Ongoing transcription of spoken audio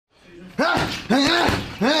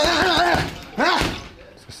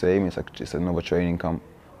It's the same, it's like just another training camp,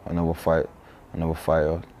 another fight, another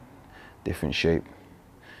fighter, different shape,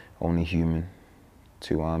 only human.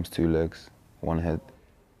 2 arms, 2 legs, 1 head.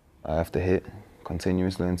 I have to hit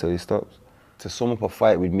continuously until he stops. To sum up a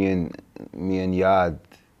fight with me and Yarde,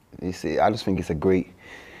 I just think it's a great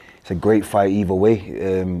fight either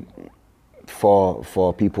way.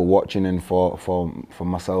 For people watching and for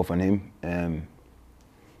myself and him.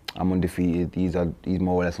 I'm undefeated. He's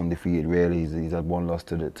more or less undefeated really. He's had 1 loss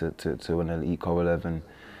to an elite Kovalev, and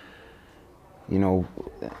you know,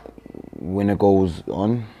 winner goes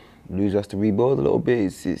on, loser has to rebuild a little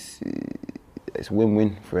bit. It's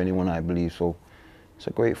win-win for anyone, I believe. So it's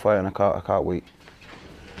a great fight, and I can't wait.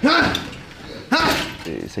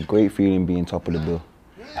 It's a great feeling being top of the bill,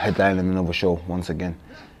 headlining another show once again.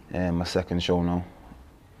 My 2nd show now,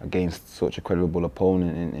 against such a credible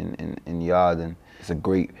opponent in Yarde, and it's a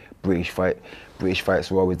great British fight. British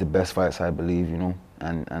fights are always the best fights, I believe, you know,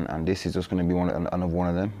 and this is just going to be another one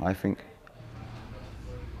of them, I think.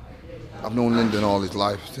 I've known Lyndon all his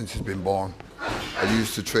life, since he's been born. I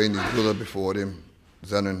used to train his brother before him,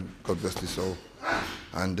 Zenon, God bless his soul,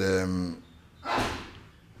 and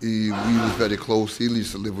we was very close. He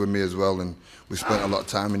used to live with me as well, and we spent a lot of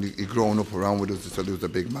time, and he grown up around with us until he was a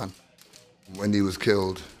big man. When he was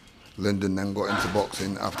killed, Lyndon then got into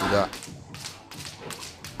boxing after that.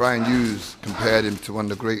 Brian Hughes compared him to one of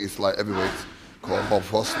the greatest light heavyweights called Bob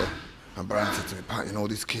Foster, and Brian said to me, "Pat, you know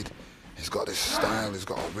this kid, he's got this style, he's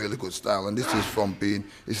got a really good style," and this was from being,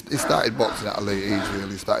 he started boxing at a late age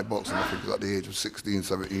really. He started boxing, I think, at the age of 16,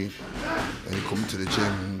 17, and he come to the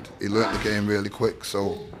gym and he learnt the game really quick.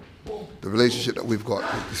 So the relationship that we've got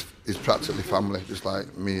is practically family, just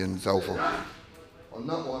like me and Zelfa. On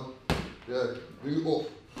that one, yeah, bring it up.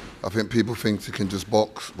 I think people think he can just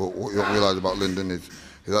box, but what you don't realise about Lyndon is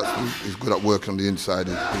he's good at working on the inside.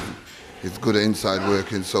 He's good at inside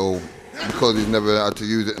working, so because he's never had to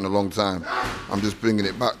use it in a long time, I'm just bringing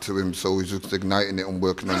it back to him, so he's just igniting it and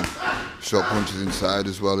working on short punches inside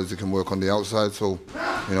as well as he can work on the outside. So,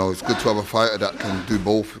 you know, it's good to have a fighter that can do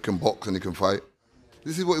both. He can box and he can fight.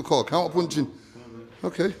 This is what you call counter punching.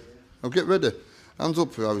 Okay, I'll get ready. Hands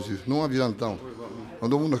up for you. No, have your hands down. I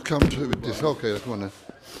don't want to counter it with this. Okay, come on then.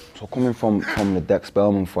 So coming from the Dex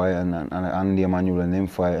Spellman fight and Andy Emmanuel and them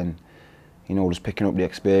fight, and you know, just picking up the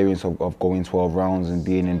experience of going 12 rounds and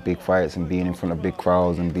being in big fights and being in front of big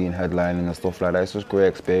crowds and being headlining and stuff like that, it's just great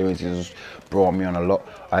experience. It's just brought me on a lot,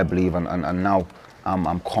 I believe, and now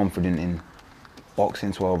I'm confident in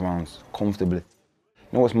boxing 12 rounds comfortably.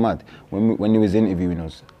 You know what's mad? When he was interviewing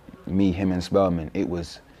us, me, him and Spellman, it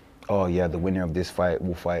was, oh yeah, the winner of this fight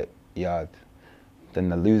will fight Yarde. Then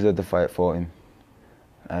the loser of the fight fought him.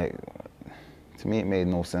 To me, it made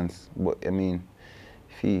no sense. But I mean,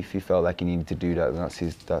 if he felt like he needed to do that, that's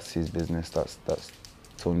his business. That's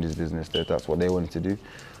Tunde's business. That's what they wanted to do.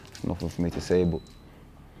 There's nothing for me to say. But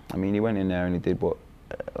I mean, he went in there and he did what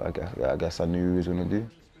I guess I knew he was going to do.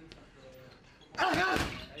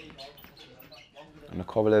 And the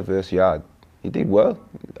Kovalev versus Yarde, he did well.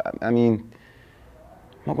 I mean,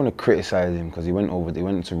 I'm not going to criticise him because he went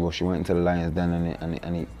into Rush, he went into the Lions Den,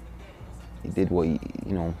 and he did what he,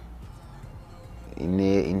 you know, he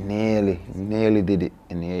nearly did it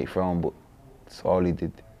in the 8th round, but that's all he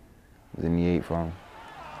did was in the 8th round.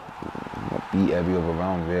 He got beat every other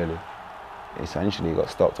round, really. Essentially, he got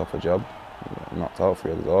stopped off a job, knocked out for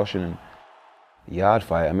exhaustion. And the Yarde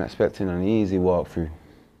fight, I'm expecting an easy walkthrough.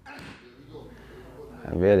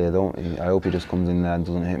 I hope he just comes in there and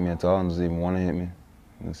doesn't hit me at all and doesn't even want to hit me.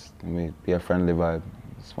 It's be a friendly vibe.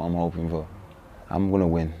 That's what I'm hoping for. I'm going to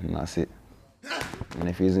win, and that's it. And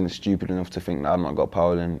if he isn't stupid enough to think that I've not got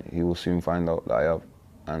power, then he will soon find out that I have,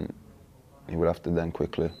 and he will have to then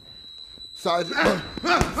quickly. Side.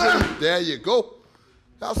 There you go.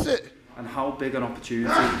 That's it. And how big an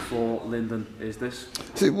opportunity for Lyndon is this?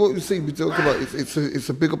 See, what we talk about, it's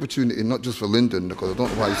a big opportunity, not just for Lyndon, because I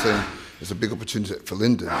don't know why you're saying it's a big opportunity for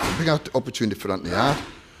Lyndon. It's a big opportunity for Anthony Yarde.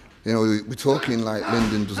 You know, we're talking like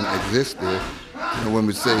Lyndon doesn't exist there. You know, when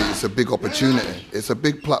we say it's a big opportunity, it's a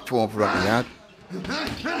big platform for Anthony Yarde.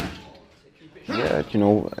 Yeah, you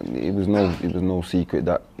know, it was no secret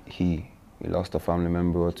that he lost a family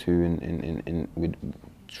member or two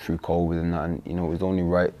through COVID and that, and you know, it was only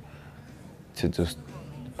right to just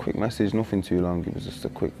quick message, nothing too long. It was just a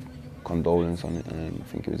quick condolence on it, and I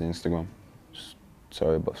think it was Instagram. Just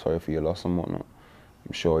sorry for your loss and whatnot.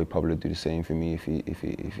 I'm sure he'd probably do the same for me if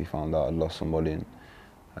he found out I'd lost somebody. And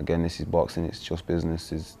again, this is boxing. It's just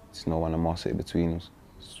business. It's no animosity between us.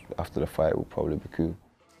 After the fight, we'll probably be cool.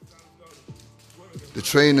 The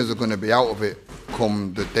trainers are going to be out of it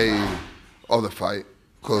come the day of the fight,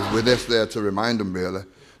 because we're just there to remind them, really.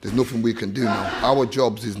 There's nothing we can do now. Our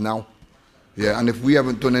jobs is now. Yeah, and if we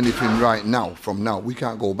haven't done anything right now, from now, we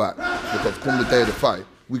can't go back. Because come the day of the fight,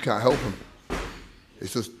 we can't help them.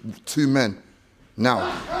 It's just two men now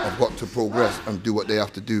have got to progress and do what they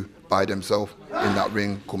have to do by themselves in that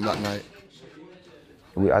ring come that night.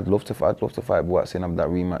 I'd love to fight Buatsi and have that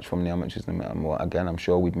rematch from the amateurs. Again, I'm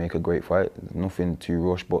sure we'd make a great fight. There's nothing too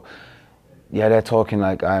rushed, but yeah, they're talking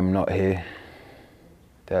like I'm not here.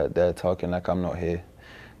 They're talking like I'm not here.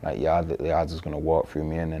 Like Yarde's going to walk through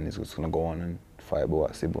me and then he's just going to go on and fight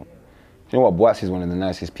Buatsi. But you know what? Buatsi is one of the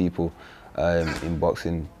nicest people in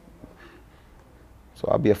boxing. So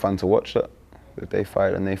I'll be a fan to watch that. If they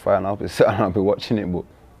fight and I'll be watching it. But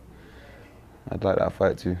I'd like that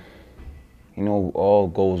fight too. You know, all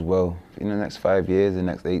goes well. In the next 5 years, the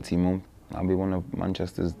next 18 months, I'll be one of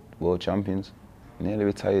Manchester's world champions. Nearly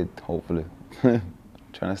retired, hopefully. Trying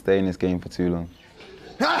to stay in this game for too long.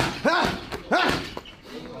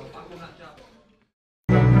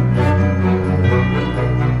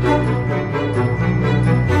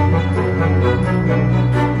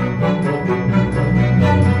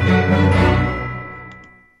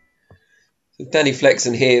 Danny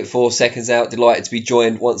Flexen here at 4 Seconds Out. Delighted to be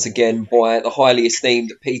joined once again by the highly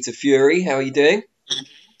esteemed Peter Fury. How are you doing?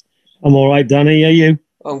 I'm all right, Danny. How are you?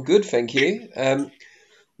 I'm good, thank you.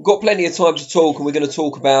 We've got plenty of time to talk, and we're going to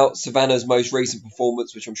talk about Savannah's most recent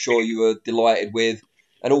performance, which I'm sure you were delighted with,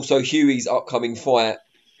 and also Hughie's upcoming fight.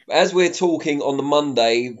 As we're talking on the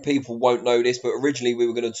Monday, people won't know this, but originally we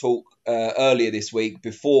were going to talk earlier this week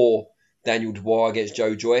before Daniel Dubois against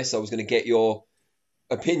Joe Joyce. I was going to get your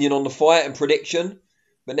opinion on the fight and prediction,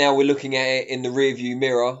 but now we're looking at it in the rearview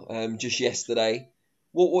mirror just yesterday.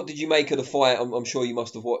 What did you make of the fight? I'm sure you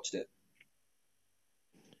must have watched it.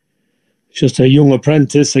 It's just a young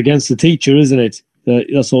apprentice against the teacher, isn't it?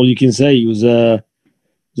 That's all you can say. He was a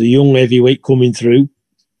young heavyweight coming through.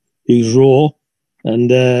 He was raw,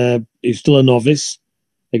 and he's still a novice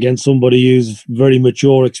against somebody who's very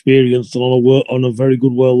mature, experienced, and on a very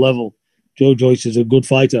good world level. Joe Joyce is a good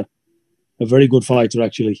fighter. A very good fighter,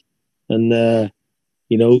 actually. And,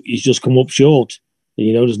 you know, he's just come up short.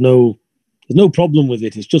 You know, there's no problem with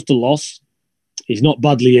it. It's just a loss. He's not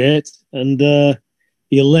badly hurt, and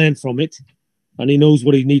he'll learn from it, and he knows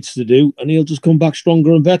what he needs to do, and he'll just come back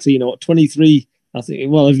stronger and better. You know, at 23, I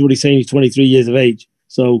think, well, everybody's saying he's 23 years of age,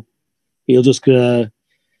 so he'll just, it's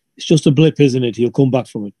just a blip, isn't it? He'll come back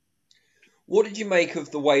from it. What did you make of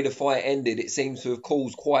the way the fight ended? It seems to have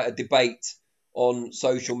caused quite a debate on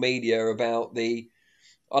social media about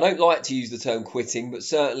I don't like to use the term quitting, but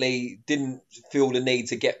certainly didn't feel the need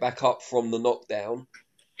to get back up from the knockdown.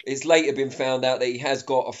 It's later been found out that he has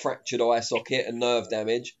got a fractured eye socket and nerve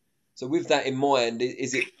damage. So with that in mind,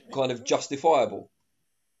 is it kind of justifiable?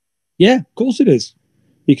 Yeah, of course it is.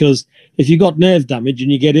 Because if you got nerve damage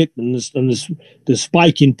and you get it and the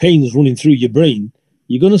spike in pain is running through your brain,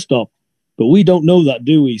 you're going to stop. But we don't know that,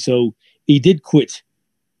 do we? So he did quit.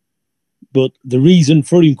 But the reason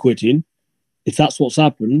for him quitting, if that's what's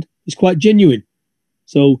happened, is quite genuine.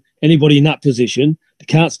 So anybody in that position, they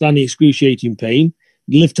can't stand the excruciating pain,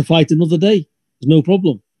 live to fight another day. There's no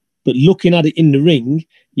problem. But looking at it in the ring,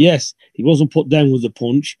 yes, he wasn't put down with a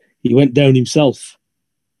punch. He went down himself,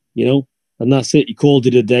 you know, and that's it. He called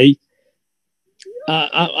it a day.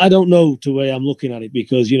 I don't know the way I'm looking at it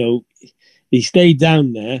because, you know, he stayed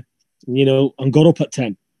down there, you know, and got up at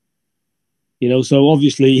 10. You know, so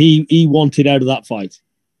obviously he wanted out of that fight.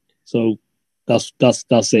 So that's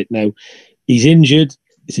it. Now, he's injured.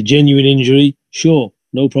 It's a genuine injury. Sure,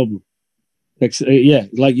 no problem. Yeah,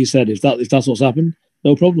 like you said, if that's what's happened,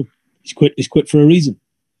 no problem. He's quit for a reason.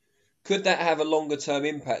 Could that have a longer term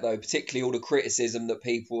impact though, particularly all the criticism that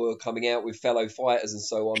people are coming out with fellow fighters and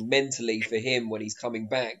so on mentally for him when he's coming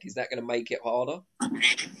back? Is that going to make it harder?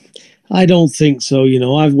 I don't think so. You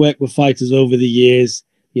know, I've worked with fighters over the years.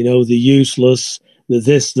 You know, they're useless, they're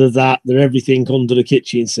this, they're that, they're everything under the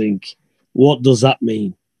kitchen sink. What does that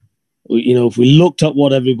mean? You know, if we looked at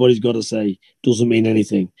what everybody's got to say, it doesn't mean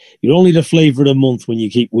anything. You're only the flavour of the month when you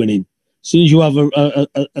keep winning. As soon as you have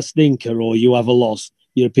a stinker or you have a loss,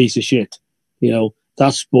 you're a piece of shit. You know,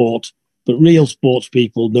 that's sport. But real sports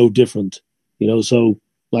people know different. You know, so,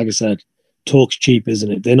 like I said, talk's cheap,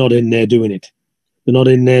 isn't it? They're not in there doing it. They're not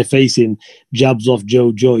in there facing jabs off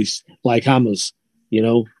Joe Joyce like hammers. You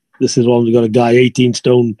know, this is one we've got a guy 18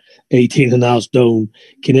 and a half stone,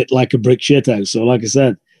 can hit like a brick shit house. So, like I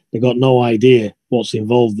said, they got no idea what's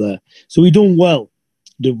involved there. So he done well,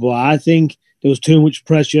 Dubois. I think there was too much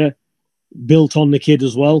pressure built on the kid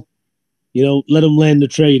as well. You know, let him learn the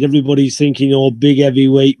trade. Everybody's thinking, oh, big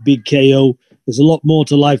heavyweight, big KO. There's a lot more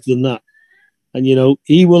to life than that. And, you know,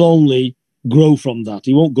 he will only grow from that.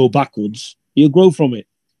 He won't go backwards. He'll grow from it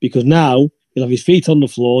because now he'll have his feet on the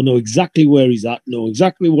floor, know exactly where he's at, know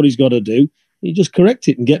exactly what he's got to do. You just correct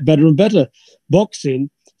it and get better and better. Boxing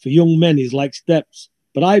for young men is like steps.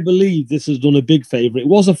 But I believe this has done a big favour. It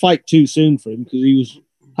was a fight too soon for him because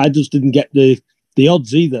I just didn't get the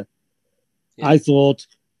odds either. Yeah. I thought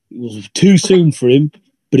it was too soon for him,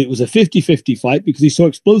 but it was a 50-50 fight because he's so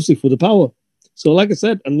explosive with the power. So, like I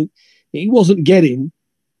said, and he wasn't getting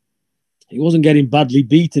badly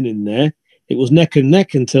beaten in there. It was neck and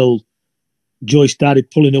neck until Joyce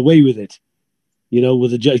started pulling away with it. You know,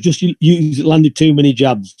 with the just landed too many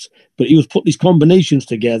jabs, but he was putting these combinations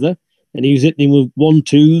together, and he was hitting him with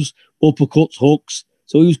 1-2s, uppercuts, hooks.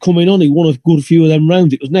 So he was coming on. He won a good few of them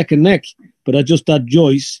rounds. It was neck and neck, but I just had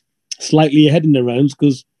Joyce slightly ahead in the rounds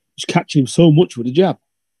because he was catching him so much with the jab.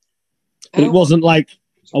 But it wasn't like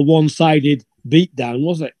a one-sided beatdown,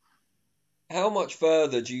 was it? How much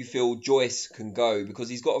further do you feel Joyce can go? Because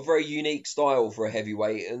he's got a very unique style for a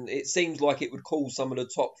heavyweight, and it seems like it would cause some of the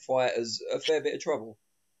top fighters a fair bit of trouble.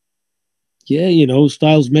 Yeah, you know,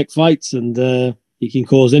 styles make fights, and he can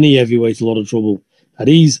cause any heavyweight a lot of trouble. At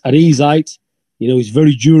his height, you know, he's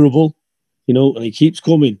very durable, you know, and he keeps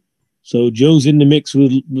coming. So Joe's in the mix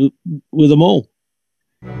with them all.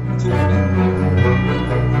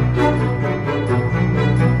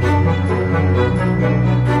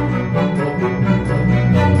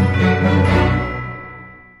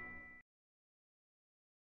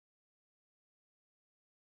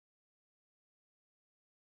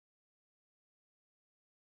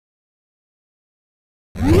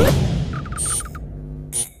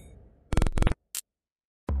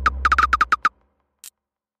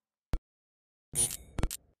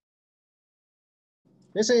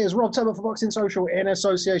 This is Rob Tebber for Boxing Social in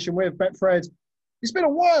association with Betfred. It's been a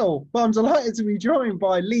while, but I'm delighted to be joined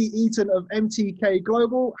by Lee Eaton of MTK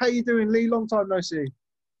Global. How you doing, Lee? Long time no see.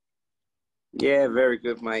 Yeah, very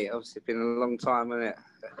good, mate. Obviously, it's been a long time, hasn't it?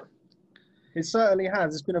 It certainly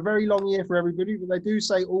has. It's been a very long year for everybody, but they do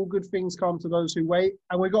say all good things come to those who wait.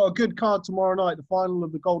 And we've got a good card tomorrow night, the final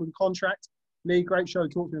of the Golden Contract. Lee, great show.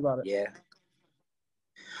 Talk to me about it. Yeah.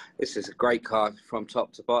 This is a great card from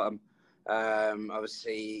top to bottom.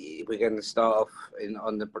 Obviously, we're going to start off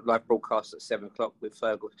on the live broadcast at 7 o'clock with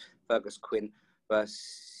Fergus Quinn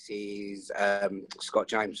versus Scott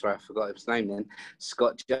James. Sorry, I forgot his name then.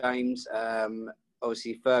 Scott James.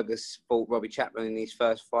 Obviously, Fergus fought Robbie Chapman in his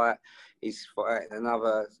first fight. He's fighting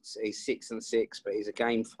another. He's 6-6, but he's a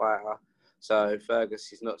game fighter. So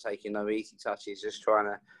Fergus is not taking no easy touches, just trying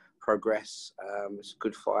to progress. It's a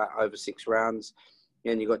good fight over 6 rounds.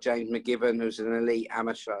 Then you've got James McGibbon, who's an elite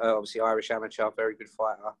amateur, obviously Irish amateur, very good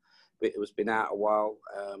fighter. But it was been out a while,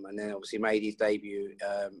 and then obviously made his debut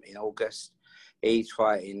in August. He's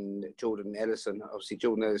fighting Jordan Ellison. Obviously,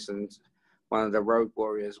 Jordan Ellison's one of the road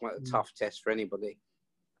warriors, one of the tough tests for anybody.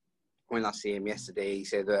 When I see him yesterday, he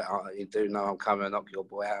said, "You do know I'm coming to knock your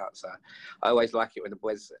boy out." So I always like it when the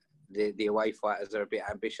boys, the away fighters, are a bit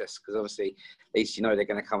ambitious because obviously at least you know they're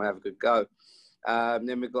going to come and have a good go.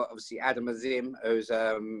 Then we've got obviously AZIM, who's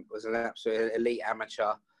was an absolute elite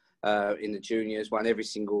amateur in the juniors, won every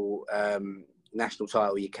single national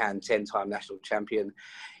title you can, 10-time national champion.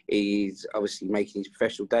 He's obviously making his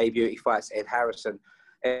professional debut. He fights Ed Harrison.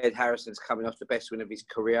 Ed Harrison's coming off the best win of his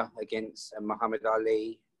career against Muhammad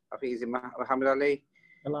Ali. I think he's in Muhammad Ali.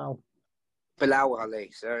 Bilal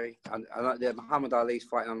Ali, sorry. I like the Muhammad Ali's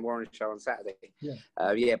fighting on Warren Show on Saturday.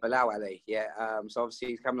 Yeah, Bilal Ali. Yeah. So obviously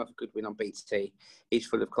he's coming off a good win on BT. He's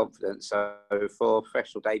full of confidence. So for a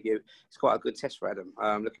professional debut, it's quite a good test for Adam.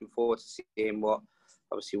 Looking forward to seeing what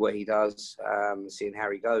he does, seeing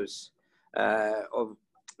how he goes.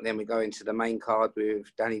 Then we go into the main card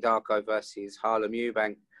with Danny Darko versus HARLEM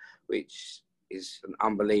EUBANK, which is an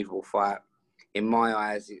unbelievable fight. In my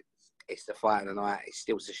eyes, it's the fight of the night. It's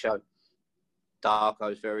still to show.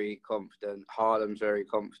 Darko's very confident. HARLEM's very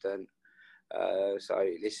confident. So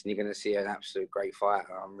listen, you're going to see an absolute great fight.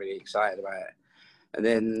 I'm really excited about it. And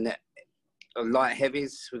then light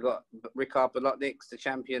heavies, we've got Ricard Bolotniks, the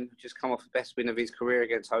champion, just come off the best win of his career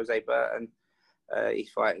against Jose Burton. He's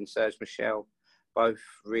fighting Serge Michel. Both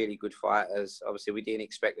really good fighters. Obviously, we didn't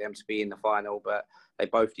expect them to be in the final, but they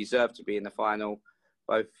both deserve to be in the final.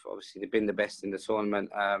 Both, obviously, they've been the best in the tournament.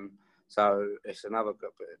 So it's another good.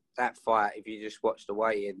 That fight, if you just watch the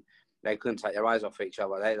weigh-in, they couldn't take their eyes off each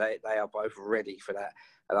other. They are both ready for that,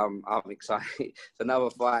 and I'm excited. It's another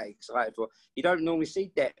fight excited for. You don't normally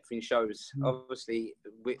see depth in shows. Obviously,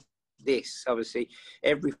 with this,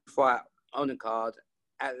 every fight on the card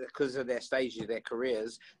because of their stages of their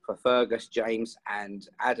careers, for Fergus, James and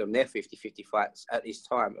Adam, they're 50-50 fights at this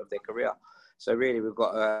time of their career. So really we've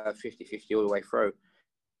got a 50-50 all the way through.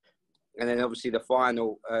 And then obviously the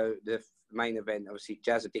final, the main event, obviously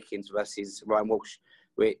JAZZA Dickens versus Ryan Walsh,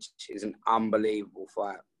 which is an unbelievable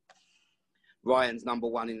fight. Ryan's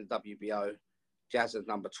 #1 in the WBO, JAZZA's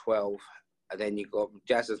number 12, and then you've got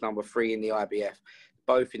JAZZA's number 3 in the IBF,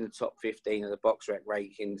 both in the top 15 of the box rec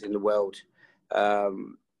rankings in the world.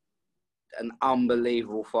 An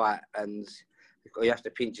unbelievable fight, and you have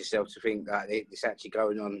to pinch yourself to think that it's actually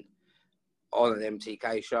going on an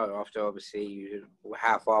MTK show after obviously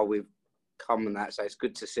how far we've come in that. So it's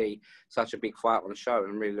good to see such a big fight on the show,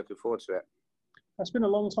 and I'm really looking forward to it. It's been a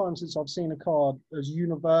long time since I've seen a card as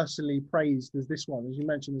universally praised as this one. As you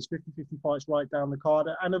mentioned, there's 50-50 fights right down the card,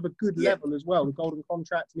 and of a good level as well. The Golden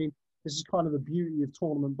Contract, I mean, this is kind of the beauty of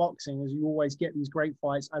tournament boxing, as you always get these great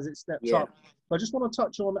fights as it steps up. But I just want to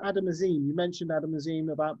touch on Adam AZIM. You mentioned Adam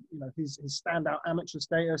AZIM about his standout amateur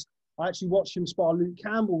status. I actually watched him spar Luke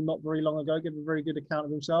Campbell not very long ago, give a very good account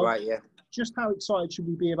of himself. Right, yeah. Just how excited should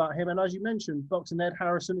we be about him? And as you mentioned, boxing Ed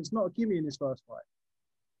Harrison, it's not a gimme in his first fight.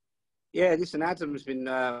 Yeah, listen, Adam's been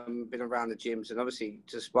around the gyms, and obviously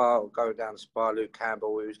go down to spar Luke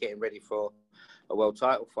Campbell, who was getting ready for a world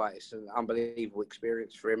title fight. It's an unbelievable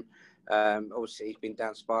experience for him. Obviously, he's been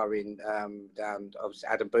down sparring down obviously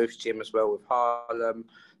Adam Booth's gym as well with HARLEM.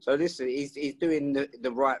 So listen, he's doing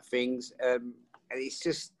the right things, and it's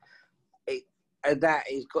just that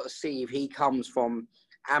he's got to see if he comes from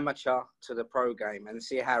amateur to the pro game and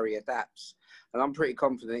see how he adapts. And I'm pretty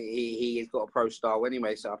confident he has got a pro style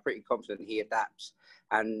anyway, so I'm pretty confident he adapts,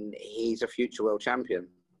 and he's a future world champion.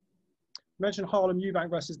 You mentioned HARLEM EUBANK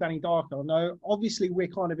versus Danny Darko. Now, obviously, we're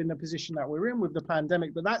kind of in the position that we're in with the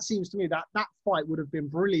pandemic, but that seems to me that fight would have been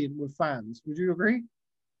brilliant with fans. Would you agree?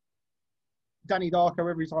 Danny Darko,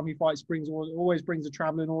 every time he fights, always brings a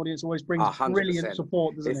travelling audience, always brings brilliant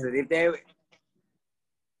support, doesn't he?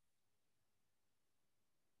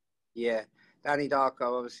 Yeah, Danny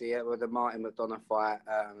Darko, obviously, with the Martin McDonough fight,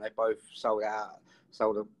 they both sold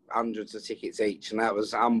hundreds of tickets each, and that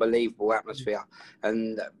was an unbelievable atmosphere.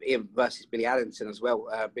 And him versus Billy Allington as well.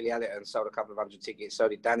 Billy Allington sold a couple of hundred tickets, so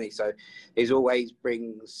did Danny. So he always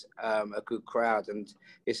brings a good crowd, and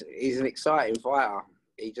he's an exciting fighter.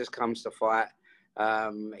 He just comes to fight.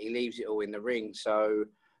 He leaves it all in the ring. So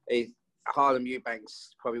HARLEM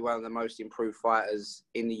EUBANK's probably one of the most improved fighters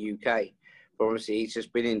in the UK. But obviously, he's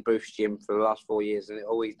just been in Booth's gym for the last 4 years, and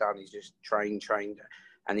all he's done is just trained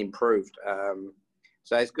and improved.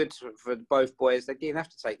 So it's good for both boys. They didn't have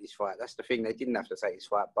to take this fight. That's the thing. They didn't have to take this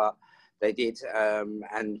fight, but they did,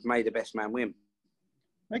 and made the best man win.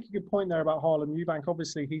 Make a good point there about HARLEM EUBANK.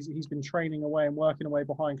 Obviously, he's been training away and working away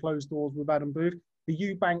behind closed doors with Adam Booth. The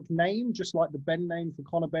EUBANK name, just like the Ben name for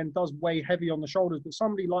Conor Benn, does weigh heavy on the shoulders. But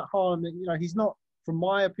somebody like HARLEM, he's not, from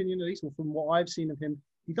my opinion at least, or from what I've seen of him,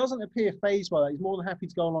 he doesn't appear fazed by that. He's more than happy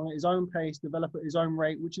to go along at his own pace, develop at his own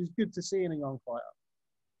rate, which is good to see in a young fighter.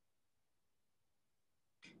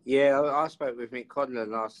 Yeah, I spoke with Mick Conlon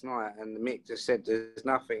last night, and Mick just said there's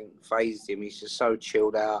nothing fazed him. He's just so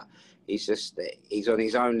chilled out. He's on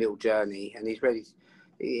his own little journey, and he's ready.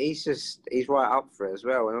 He's right up for it as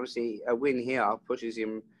well. And obviously, a win here pushes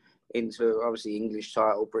him into obviously English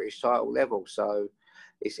title, British title level. So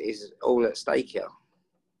it's all at stake here.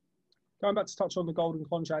 Going back to touch on the Golden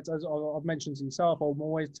Contract, as I've mentioned to yourself, I'm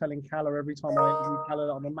always telling Calla every time I interview Calla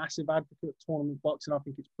that I'm a massive advocate of tournament boxing. I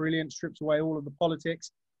think it's brilliant, strips away all of the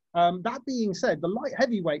politics. That being said, the light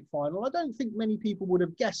heavyweight final, I don't think many people would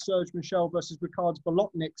have guessed Serge Michel versus Ricards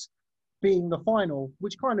Bolotniks being the final,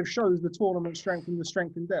 which kind of shows the tournament strength and the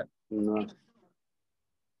strength in depth. No.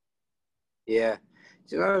 Yeah.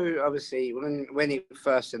 Do you know, obviously, when it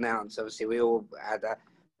first announced, obviously, we all had that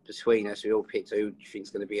between us, we all picked who do you think is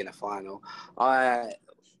going to be in the final. I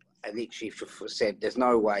literally said, there's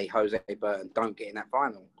no way Jose Burton don't get in that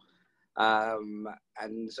final.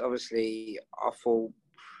 And obviously, I thought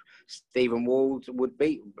Stephen Ward would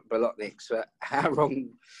beat Bolotniks, but how wrong?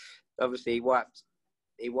 Obviously, he wiped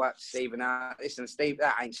Stephen out. Listen, Steve,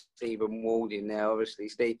 that ain't Stephen Ward in there. Obviously,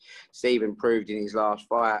 Steve improved in his last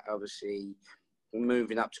fight. Obviously,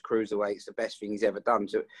 moving up to cruiserweight is the best thing he's ever done.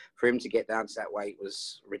 So for him to get down to that weight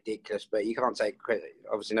was ridiculous. But you can't take credit,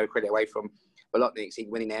 obviously, no credit away from Bolotniks. He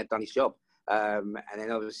went in there, done his job, and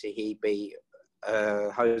then obviously he beat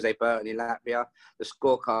Jose Burton in Latvia. The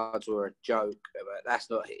scorecards were a joke, but that's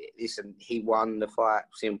not. Listen, he won the fight.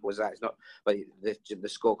 Simple as that. It's not. But the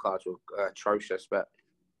scorecards were atrocious. But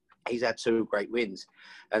he's had 2 great wins,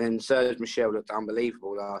 and then Serge Michel looked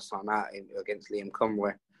unbelievable last time out against Liam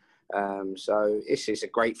Conway. So this is a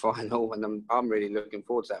great final, and I'm really looking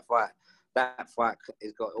forward to that fight. That fight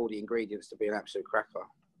has got all the ingredients to be an absolute cracker.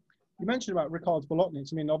 You mentioned about Ricardo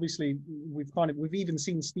Bolotniks. I mean, obviously, we've even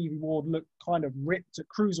seen Stevie Ward look kind of ripped at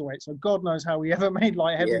cruiserweight. So God knows how he ever made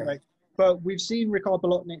light heavyweight. Yeah. But we've seen Ricardo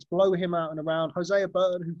Bolotniks blow him out and around. Hosea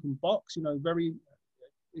Burton, who can box, you know,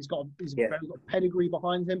 he's got a pedigree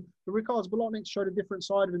behind him. But Ricardo Bolotniks showed a different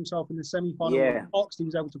side of himself in the semi-final. Yeah. When he boxed, he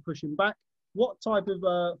was able to push him back. What type of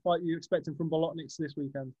fight are you expecting from Bolotniks this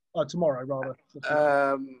weekend? Tomorrow, rather.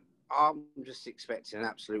 I'm just expecting an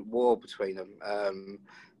absolute war between them.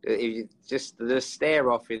 Just the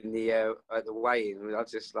stare off in the at the weigh-in. I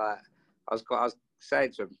was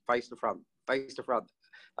saying to them, face to front.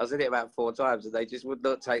 I was in it about 4 times, and they just would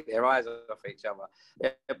not take their eyes off each other.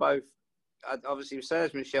 They're both. Obviously,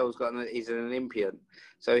 Serge Michel's he's an Olympian,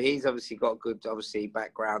 so he's obviously got good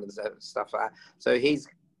background and stuff like that. So he's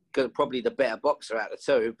probably the better boxer out of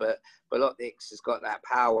the two. But Bolotniks has got that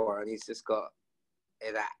power, and he's just got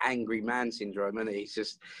that angry man syndrome, and he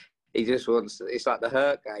just wants to, it's like the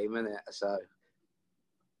Hurt game, isn't it? So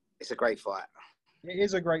it's a great fight. It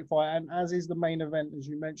is a great fight, and as is the main event, as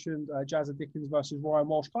you mentioned, JAZZA Dickens versus Ryan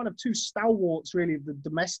Walsh, kind of 2 stalwarts really of the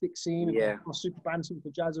domestic scene. Yeah. Super bantam for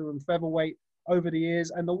JAZZA and featherweight over the years,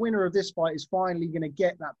 and the winner of this fight is finally going to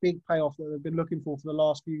get that big payoff that they've been looking for the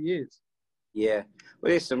last few years. Yeah,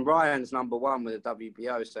 well, listen, Ryan's #1 with the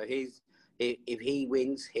WBO, so if he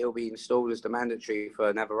wins, he'll be installed as the mandatory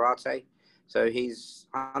for Navarrete. So he's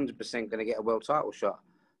 100% going to get a world title shot.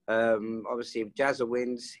 Obviously, if JAZZA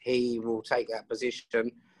wins, he will take that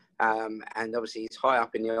position. And obviously, he's high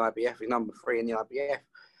up in the IBF. He's #3 in the IBF.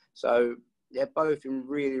 So they're both in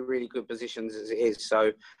really, really good positions as it is.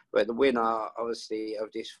 So, but the winner, obviously,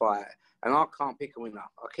 of this fight, and I can't pick a winner.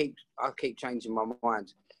 I keep changing my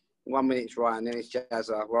mind. 1 minute it's Ryan, then it's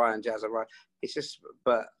JAZZA, Ryan, JAZZA, Ryan. It's just,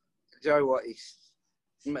 but you know what?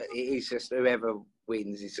 It's just whoever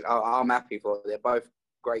wins. I'm happy for it. They're both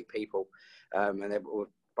great people, and they've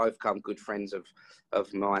both become good friends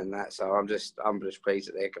of mine. And that, so I'm just pleased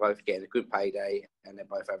that they're both getting a good payday and they're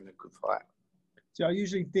both having a good fight. So I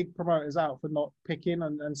usually dig promoters out for not picking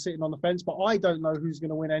and sitting on the fence, but I don't know who's going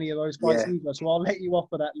to win any of those fights either. So I'll let you off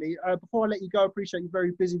for that, Lee. Before I let you go, I appreciate you're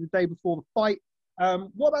very busy the day before the fight.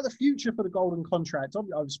 What about the future for the Golden Contract?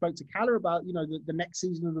 I've spoke to Calla about, you know, the next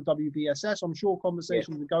season of the WBSS. I'm sure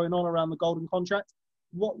conversations are going on around the Golden Contract.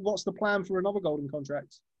 What's the plan for another Golden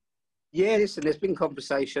Contract? Yeah, listen, there's been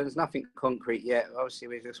conversations, nothing concrete yet. Obviously,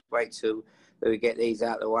 we just wait till we get these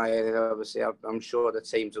out of the way, and obviously, I'm sure the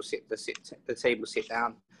teams will the team will sit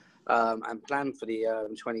down and plan for the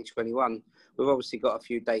 2021. We've obviously got a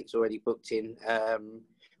few dates already booked in.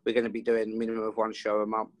 We're going to be doing a minimum of 1 show a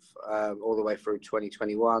month all the way through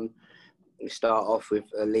 2021. We start off with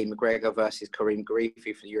Lee McGregor versus Kareem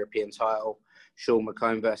Garifi for the European title. Sean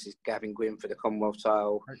McComb versus Gavin Gwynn for the Commonwealth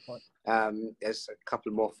title. There's a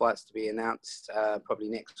couple more fights to be announced, probably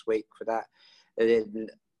next week for that. And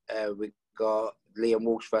then we've got Liam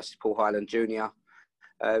Walsh versus Paul Highland Jr.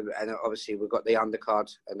 And obviously we've got the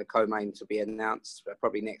undercard and the co-main to be announced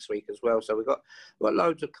probably next week as well. So we've got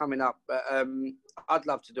loads of coming up. But I'd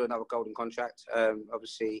love to do another Golden Contract.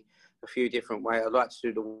 Obviously a few different ways. I'd like to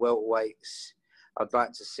do the welterweights. I'd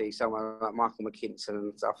like to see someone like Michael McKinson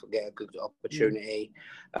and stuff get a good opportunity.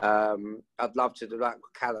 I'd love to do, like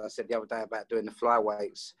Calla said the other day about doing the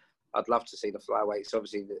flyweights. I'd love to see the flyweights.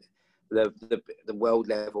 Obviously, the world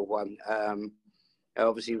level one.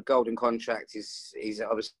 Obviously, the Golden Contract is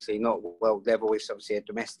obviously not world level. It's obviously a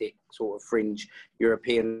domestic sort of fringe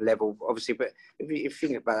European level. Obviously, but if you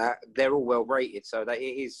think about that, they're all well rated, so that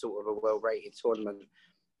it is sort of a well rated tournament.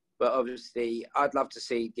 But obviously, I'd love to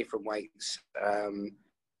see different weights.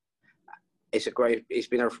 It's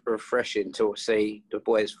been refreshing to see the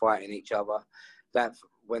boys fighting each other. That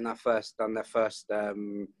when I first done their first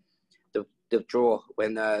the draw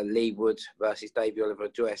when Lee Wood versus Davey Oliver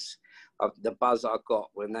Joyce, the buzz I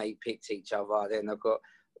got when they picked each other. Then I got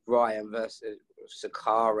Ryan versus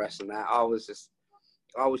Sakaras and that. I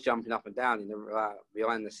was jumping up and down in the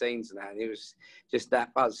behind the scenes and that. And it was just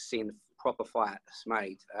that buzz seeing the proper fights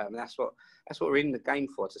made. That's what we're in the game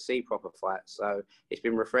for, to see proper fights. So it's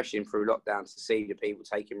been refreshing through lockdown to see the people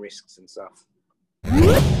taking risks and stuff.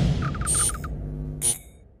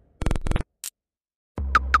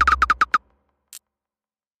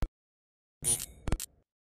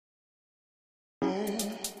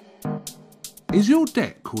 Is your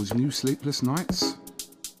debt causing you sleepless nights?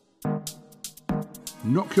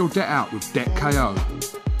 Knock your debt out with Debt KO.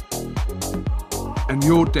 And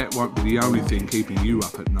your debt won't be the only thing keeping you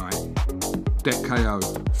up at night. Debt KO,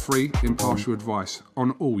 free, impartial advice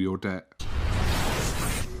on all your debt.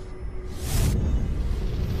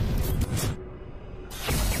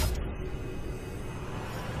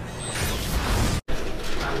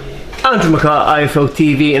 Andrew McCart, IFL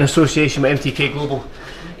TV in association with MTK Global.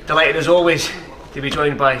 Delighted as always to be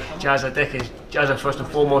joined by JAZZA Dickens. JAZZA, first and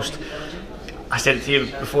foremost, I said it to you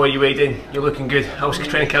before you weighed in, you're looking good. How's the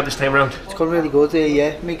training camp this time around? It's gone really good,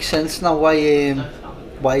 yeah. Makes sense now why it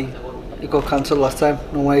got cancelled last time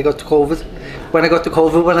and why I got the COVID. When I got the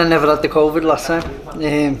COVID, when I never had the COVID last time.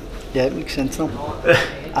 Yeah, it makes sense now.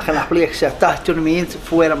 I can happily accept that, do you know what I mean?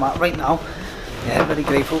 For where I'm at right now. Yeah, very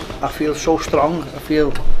grateful. I feel so strong. I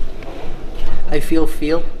feel. How you feel?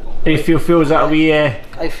 Is that we?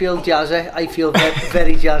 I feel JAZZA. I feel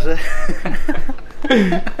very JAZZA.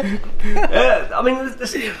 I mean,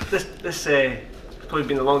 this probably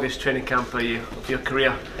been the longest training camp of your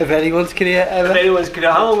career. Of anyone's career ever. Of anyone's career.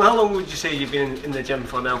 How long would you say you've been in the gym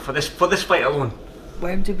for now? For this fight alone?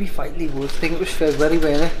 When did we fight Lee Woods? I think it was February,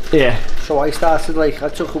 wasn't it? Yeah. So I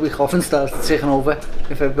took a week off and started taking over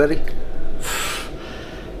in February.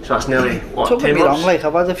 So that's nearly what? Don't 10 get me months? wrong, like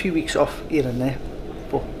I've had a few weeks off here and there,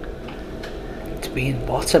 but it's been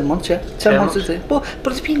what, 10 months, yeah. 10 months is it? But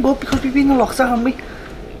it's been good because we've been in lockdown, haven't we?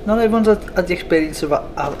 Not everyone's had the experience of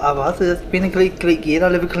I've had. It's been a great year. I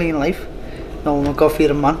live a clean life. No, I'm a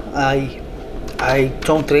God-fearing man. I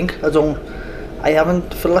don't drink. I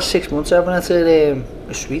haven't for the last 6 months. I haven't had a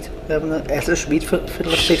sweet. I haven't had a sweet for the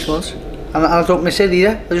last 6 months. And I don't miss it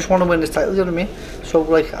either. I just want to win this title, you know what I mean? So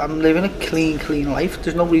like I'm living a clean life.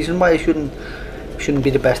 There's no reason why I shouldn't be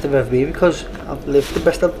the best I've ever been, because I've lived the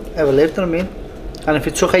best I've ever lived, you know what I mean? And if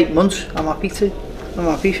it took 8 months, I'm happy for that, you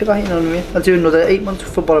know what I mean? I'll do another 8 months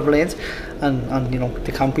for what I've learned and you know,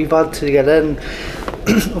 the camp we've had together, and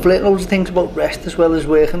I've learned loads of things about rest as well as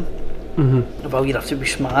working. About you have to be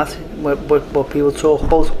smart, what people talk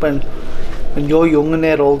about when you're young and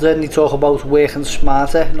they're older and they talk about working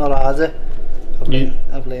smarter, not harder.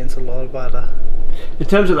 I've learned a lot about that. In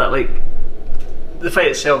terms of that, like the fight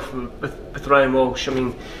itself with Ryan Walsh, I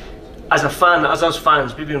mean, as us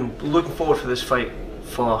fans, we've been looking forward for this fight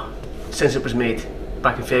since it was made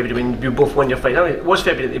back in February when you both won your fight. I mean, it was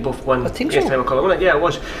February that they both won. I think so. Wasn't it? Yeah, it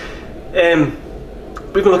was.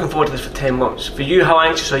 We've been looking forward to this for 10 months. For you, how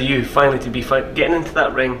anxious are you finally to be getting into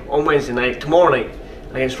that ring on Wednesday night, tomorrow night,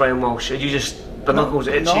 against Ryan Walsh? Are you just the knuckles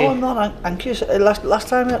itchy? No, I'm not anxious. Last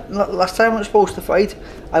time I was supposed to fight,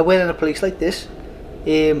 I went in a place like this.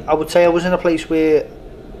 I would say I was in a place where,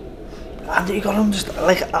 and you got to understand,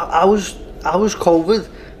 like I was COVID.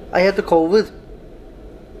 I had the COVID,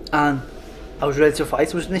 and I was ready to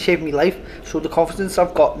fight. I was in the shape of my life. So the confidence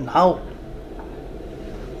I've got now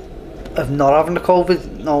of not having the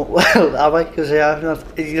COVID, no, well, have I? Because I have not.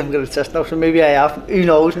 I'm going to test now, so maybe I have. Who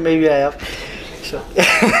knows? Maybe I have. So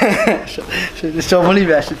there's so many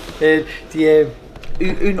messages. But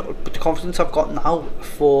the confidence I've got now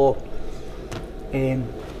for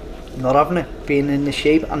not having it, being in the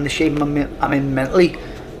shape and the shape I'm in mentally,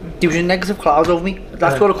 there was a negative cloud over me.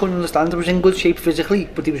 That's what I couldn't understand. I was in good shape physically,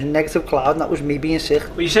 but there was a negative cloud, and that was me being sick.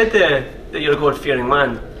 Well, you said that you're a God-fearing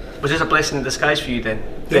man. Was this a blessing in disguise for you then?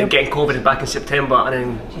 Then getting COVID back in September and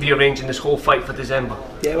then rearranging this whole fight for December?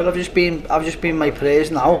 Yeah, well, I've just been my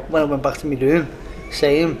prayers now when I went back to my room,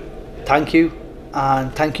 saying thank you,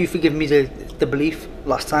 and thank you for giving me the belief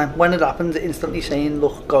last time. When it happened, instantly saying,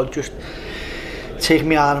 look, God, just take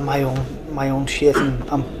me out of my own shit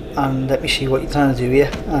and let me see what you're trying to do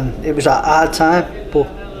here. And it was a hard time, but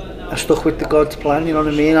I stuck with the God's plan, you know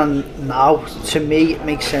what I mean? And now, to me, it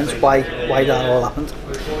makes sense why that all happened.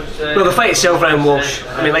 Well, the fight itself, Ryan Walsh,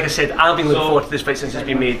 I mean, like I said, I've been looking forward to this fight since it's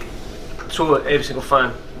been made. So every single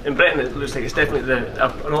fan. In Britain, it looks like it's definitely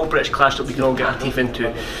an all-British clash that we can all get our teeth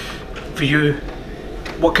into. For you,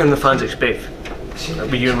 what can the fans expect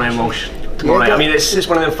with you and Ryan Walsh tomorrow night? I mean, it's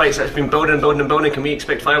one of them fights that's been building. Can we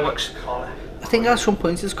expect fireworks? I think at some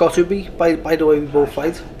point it's got to be, by the way we both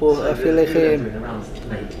fight, but I feel like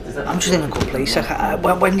I'm just in a good place.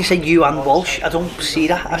 When you say you and Walsh, I don't see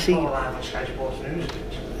that. I see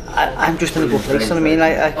I'm just in a good place, you know what I mean?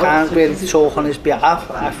 I can't really talk on his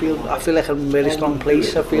behalf. I feel like I'm in a really strong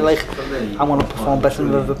place. I feel like I want to perform better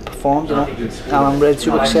than I've ever performed, you know, and I'm ready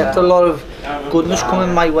to accept a lot of goodness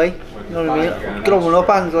coming my way, you know what I mean? Growing up,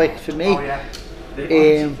 and like for me,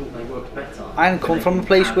 I didn't come from a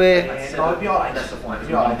place where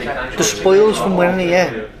the spoils from winning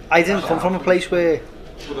here. I didn't come from a place where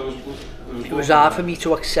it was hard for me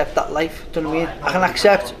to accept that life, do you know what I mean?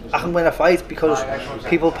 I can win a fight because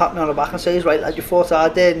people pat me on the back and say, right lad, you fought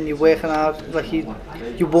hard there and you're working hard, like you won,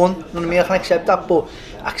 you know what I mean? I can accept that, but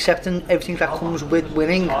accepting everything that comes with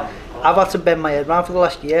winning, I've had to bend my head around for the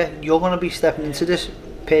last year. You're going to be stepping into this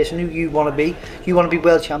person who you want to be. You want to be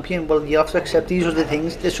world champion, well you have to accept these are the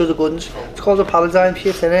things, this are the goods. It's called a paradigm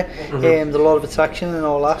shift, isn't it? The law of attraction and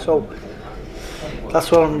all that, so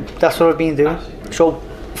That's what I've been doing. So,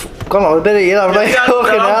 gone on a bit here, haven't I?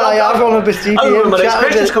 I have gone a bit deep here.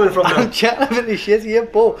 I'm chatting a bit of shit here,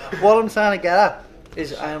 but what I'm trying to get at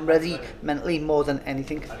is I am ready mentally more than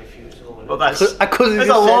anything. Well, that's a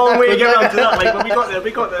long way to get around to that. Like, but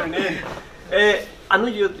we got there in the end. I know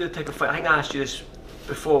you're the type of fighter. I think I asked you this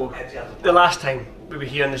before. The last time we were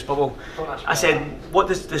here in this bubble, I said, what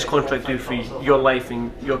does this contract do for your life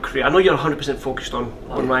and your career? I know you're 100% focused on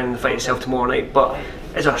Ryan and the fight itself tomorrow night, but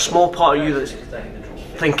is there a small part of you that's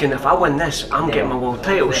thinking, if I win this, I'm getting my world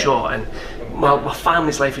title shot and my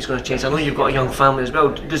family's life is going to change? I know you've got a young family as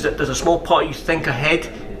well. Does a small part of you think ahead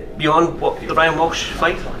beyond what the Ryan Walsh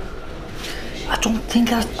fight? I don't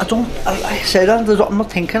think I said that. I'm not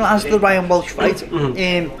thinking as the Ryan Walsh fight.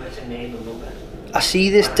 I see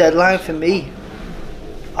this deadline for me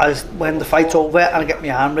as when the fight's over and I get my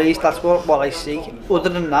hand raised. That's what I see. Other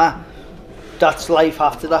than that, that's life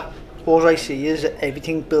after that. All I see is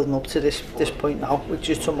everything building up to this point now, which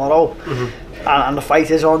is tomorrow, and the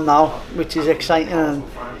fight is on now, which is exciting. And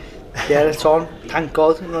yeah, it's on. Thank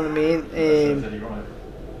God. You know what I mean?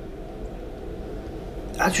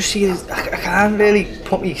 I just see it, I can't really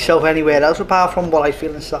put myself anywhere else apart from what I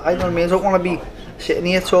feel inside. You know what I mean? I don't want to be sitting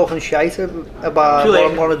here talking shite about what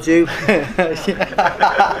I'm going to do. Don't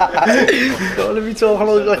want to be talking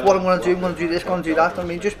like what I'm going to do. I'm going to do this, going to do that. I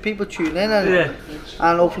mean, just people tune in and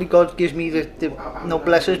hopefully God gives me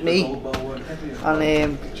blesses me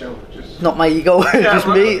and not my ego, just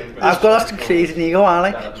me. I've got to create an ego,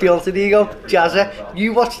 haven't I? The alter ego, JAZZA.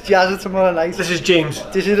 You watch JAZZA tomorrow night. This is James.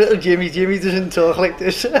 This is little Jimmy. Jimmy doesn't talk like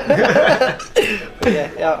this. yeah,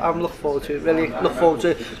 I'm looking forward to it. Really look forward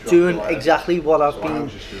to doing exactly what I've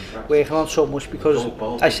been working on so much, because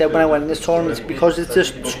I said when I went in this tournament, because it's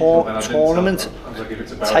this tournament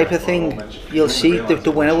type of thing, you'll see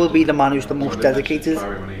the winner will be the man who's the most dedicated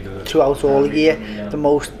throughout all the year, the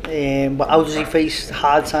most how does he face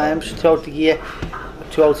hard times throughout the year,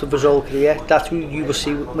 throughout his whole career. That's who you will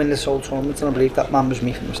see win this whole tournament, and I believe that man was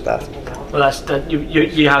me from the start. Well, that's that.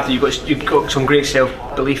 You've got some great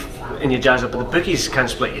self-belief in your JAZZA, but the bookies can't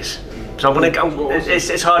split you. So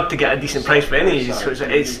it's hard to get a decent price for any of these. So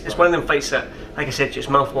it's one of them fights that, like I said, it's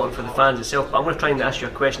mouth-watering for the fans itself. But I'm going to try and ask you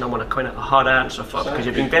a question I want a kind of a hard answer for, because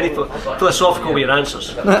you've been very philosophical with your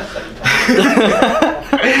answers.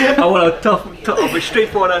 I want a tough,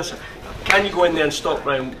 straightforward answer. Can you go in there and stop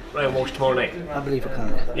Ryan Walsh tomorrow night? I believe I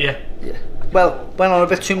can. Yeah. Well, went on a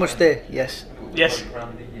bit too much there. Yes. Yes.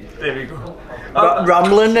 There we go.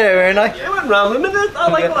 Rambling there, ain't I? Yeah, I went rambling.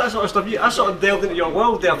 I like all that sort of stuff. I sort of delved into your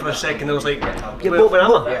world there for a second. I was like, where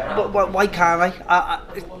am I? But why can't I?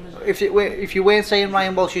 If you weren't saying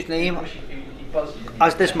Ryan Walsh's name,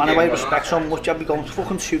 as this man I respect so much, I'd be going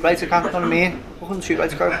fucking shoot right. I can't, you know what I mean? Fucking shoot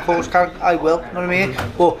right. Of course, can't. I will. You know what I mean?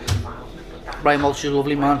 But Ryan Walsh is a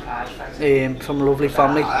lovely man, from a lovely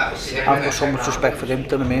family. I've got so much respect for him, do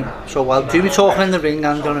you know what I mean? So I'll do me talking in the ring,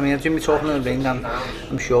 and do you know what I mean? I'll do me talking in the ring, and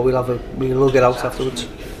I'm sure we'll get out afterwards.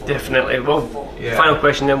 Definitely. Well, final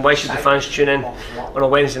question then: why should the fans tune in on a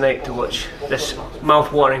Wednesday night to watch this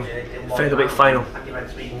mouth-watering featherweight final? I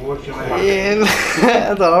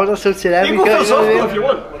don't know. That's up to them. You can go philosophical if you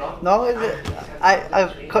want. No,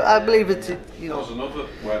 I believe it. You know.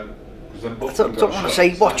 I don't want to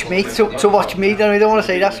say watch me to watch me. I don't want to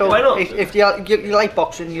say that. So why not? If you like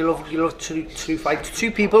boxing, you love to fight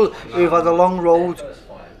two people who've had a long road,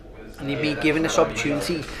 and you've been given this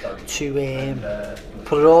opportunity to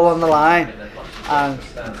put it all on the line and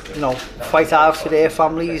fight out for their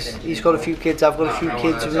families. He's got a few kids. I've got a few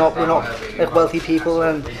kids. We're not like wealthy people,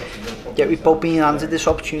 and yet we've both been handed this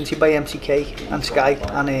opportunity by MTK and Sky,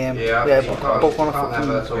 and both want to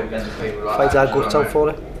fucking fight our guts out for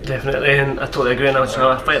it. Definitely, and I totally agree. Now it's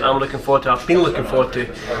a fight that I'm looking forward to. I've been looking forward to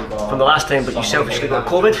from the last time, but you selfishly got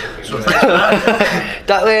COVID, so thanks for that.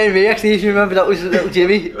 That was me actually. If you remember, that was little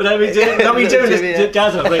Jimmy. That was Jimmy.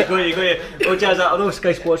 JAZZA, right? Go you. Oh, JAZZA, I know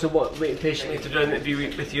Sky Sports are waiting patiently to do an interview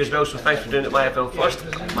with you as well. So thanks for doing it MyFL first,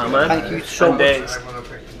 my man. Thank you so much.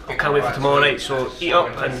 I can't wait for tomorrow night. So eat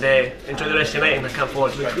up and enjoy the rest of the night, and I can't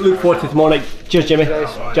look forward to tomorrow night. Cheers, Jimmy.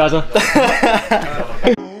 JAZZA.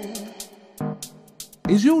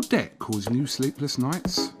 Is your debt causing you sleepless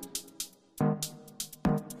nights?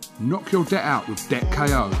 Knock your debt out with Debt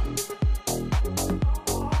KO.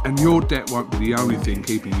 And your debt won't be the only thing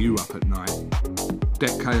keeping you up at night.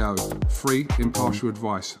 Debt KO, free, impartial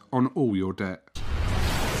advice on all your debt.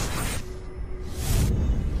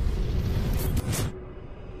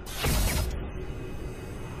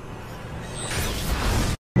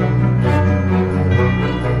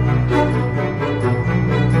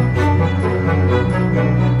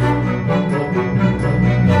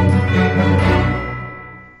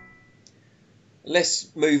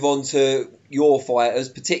 let's move on to your fighters,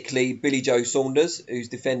 particularly Billy Joe Saunders, who's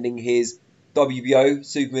defending his WBO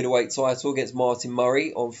super middleweight title against Martin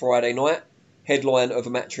Murray on Friday night, headline of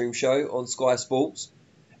a Matchroom show on Sky Sports.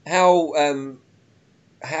 How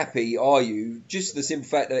happy are you? Just the simple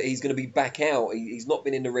fact that he's going to be back out. He's not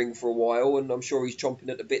been in the ring for a while, and I'm sure he's chomping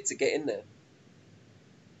at the bit to get in there.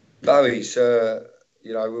 No, he's,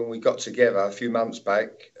 you know, when we got together a few months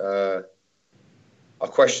back, I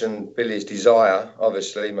questioned Billy's desire,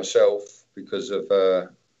 obviously, myself, because of,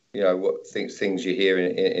 you know, what things you hear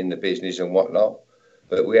in the business and whatnot.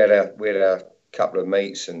 But we had a couple of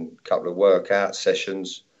meets and a couple of workout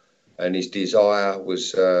sessions, and his desire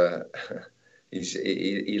was,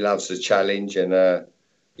 he loves the challenge, and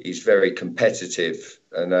he's very competitive.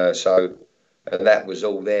 And so that was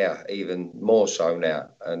all there, even more so now.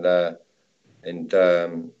 And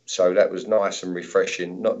so that was nice and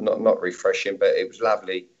refreshing. Not refreshing, but it was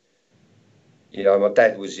lovely. You know, my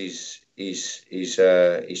dad was his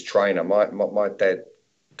trainer. My dad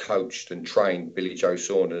coached and trained Billy Joe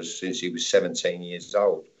Saunders since he was 17 years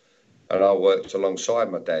old, and I worked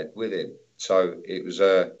alongside my dad with him. So it was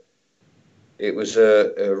a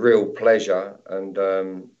real pleasure,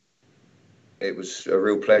 and it was a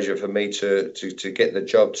real pleasure for me to get the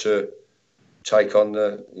job to take on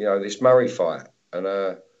this Murray fight, and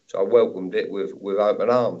so I welcomed it with open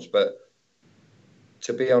arms. But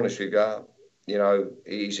to be honest with you, you know,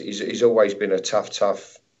 he's always been a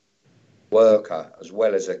tough worker, as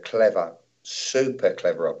well as a super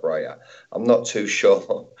clever operator. I'm not too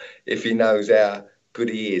sure if he knows how good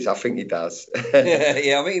he is. I think he does.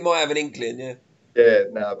 Yeah, I think he might have an inkling. Yeah,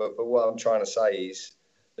 no, but what I'm trying to say is,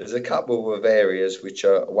 there's a couple of areas which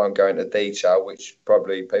I won't go into detail, which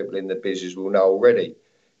probably people in the business will know already.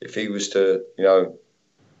 If he was to, you know,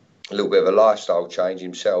 a little bit of a lifestyle change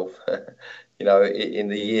himself, you know, in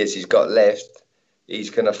the years he's got left, he's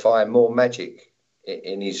going to find more magic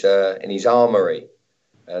in his armoury,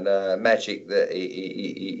 and magic that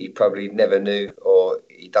he probably never knew, or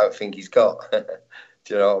he don't think he's got. Do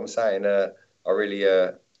you know what I'm saying? I really,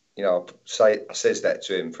 you know, I says that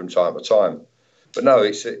to him from time to time. But no,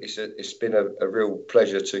 it's been a real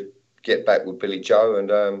pleasure to get back with Billy Joe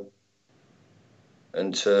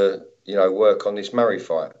and to, you know, work on this Murray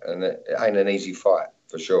fight. And it ain't an easy fight,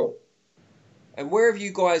 for sure. And where have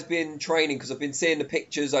you guys been training? Because I've been seeing the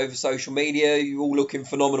pictures over social media. You all look in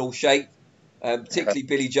phenomenal shape, particularly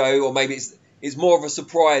Billy Joe. Or maybe it's more of a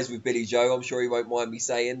surprise with Billy Joe. I'm sure he won't mind me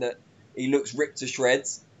saying that he looks ripped to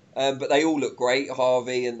shreds. But they all look great.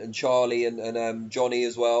 Harvey and Charlie and Johnny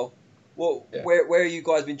as well. Well, yeah. Where have you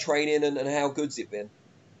guys been training, and how good's it been?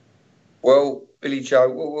 Well, Billy Joe,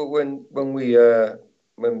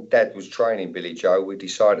 when Dad was training Billy Joe, we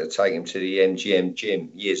decided to take him to the MGM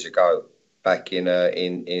gym years ago, back in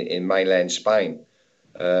mainland Spain.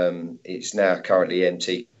 It's now currently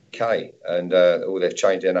MTK, and they've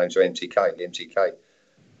changed their name to MTK.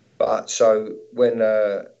 But so when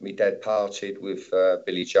my dad parted with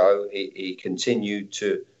Billy Joe, he continued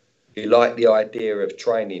to. He liked the idea of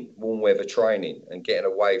training, warm weather training, and getting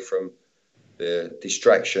away from the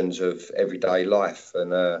distractions of everyday life.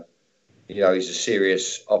 And, you know, he's a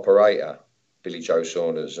serious operator, Billy Joe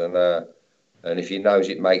Saunders. And if he knows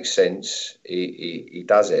it makes sense, he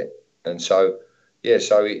does it. And so, yeah,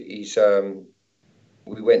 so he's,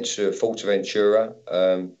 we went to Fuerteventura,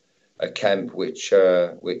 a camp which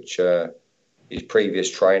his previous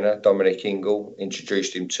trainer, Dominic Ingle,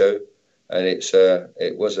 introduced him to. And it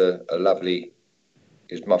was a lovely.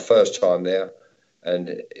 It was my first time there, and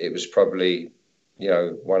it was probably, you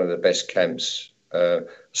know, one of the best camps.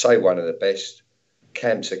 Say one of the best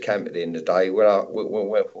camps. A camp at the end of the day. When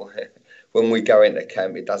we go into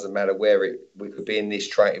camp, it doesn't matter where we could be in this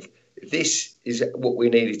train. If this is what we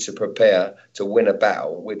needed to prepare to win a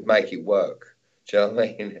battle, we'd make it work. Do you know what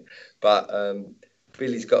I mean? But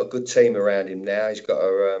Billy's got a good team around him now.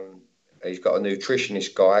 He's got a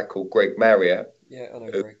nutritionist guy called Greg Marriott. Yeah, I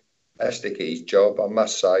know Greg. Fantastic at his job, I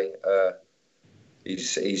must say.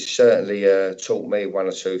 He's certainly taught me one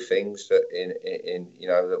or two things that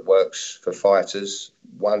that works for fighters.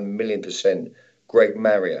 1,000,000%. Greg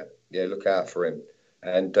Marriott, yeah, look out for him.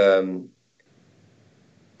 And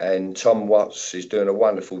Tom Watts is doing a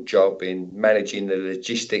wonderful job in managing the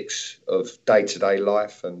logistics of day-to-day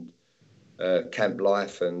life and camp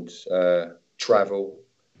life and travel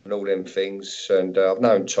and all them things. And I've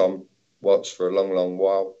known Tom Watts for a long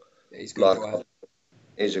while. Yeah, he's a good guy.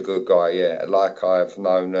 He's a good guy, yeah. Like I've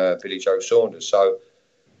known Billy Joe Saunders. So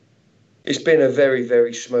it's been a very,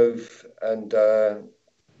 very smooth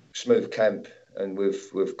camp, and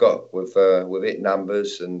we've hit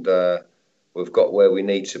numbers, and we've got where we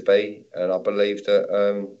need to be, and I believe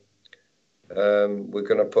that we're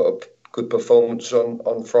going to put a good performance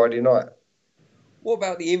on Friday night. What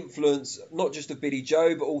about the influence, not just of Billy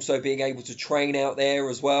Joe, but also being able to train out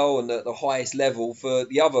there as well and at the highest level for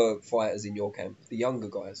the other fighters in your camp, the younger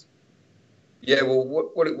guys? Yeah, well,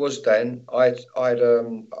 what it was, Dan, I've got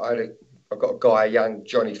a guy, young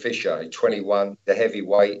Johnny Fisher, 21, the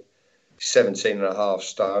heavyweight, 17 and a half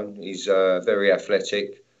stone. He's very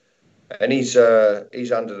athletic, and he's under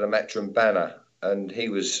the Matchroom banner, and he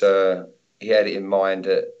had it in mind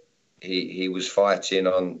that he was fighting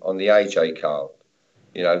on the AJ card,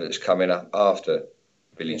 you know, that's coming up after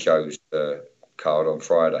Billy Joe's card on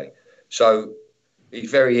Friday. So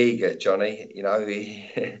he's very eager, Johnny. You know,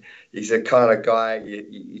 he's the kind of guy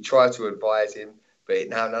you try to advise him, but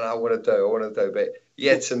no, I want to do. But he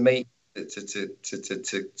had to meet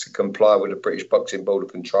to comply with the British Boxing Board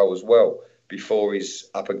of Control as well before his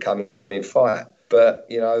up and coming fight. But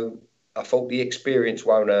you know, I thought the experience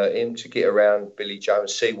won't hurt him to get around Billy Joe and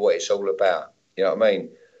see what it's all about. You know what I mean?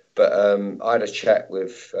 But I had a chat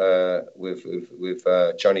with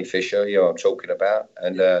Johnny Fisher, you know what I'm talking about,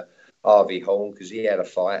 and Harvey Horn, because he had a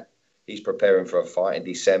fight. He's preparing for a fight in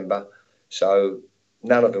December, so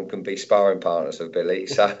none of them can be sparring partners of Billy.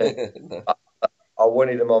 So I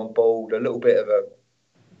wanted them on board, a little bit of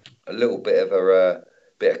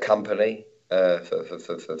company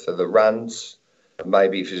for the runs, and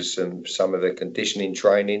maybe for some of the conditioning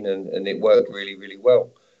training, and it worked really, really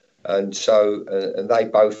well. And so, and they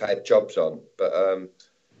both had jobs on, but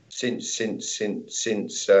since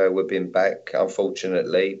we've been back,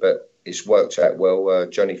 unfortunately, but it's worked out well.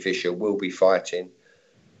 Johnny Fisher will be fighting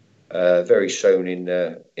very soon in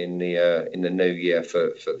the new year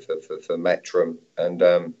for Matchroom,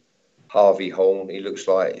 and Harvey Horn, he looks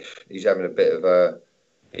like he's having a bit of a.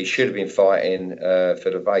 He should have been fighting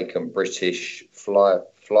for the vacant British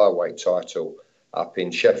flyweight title up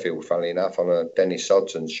in Sheffield, funnily enough, on a Dennis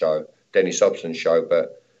Hobson show.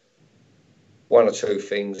 But one or two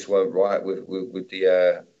things weren't right with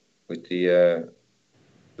the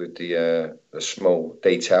small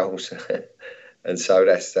details, and so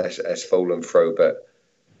that's fallen through. But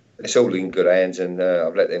it's all in good hands, and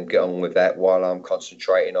I've let them get on with that while I'm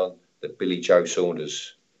concentrating on the Billy Joe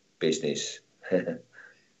Saunders business.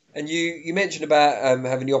 And you mentioned about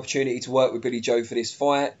having the opportunity to work with Billy Joe for this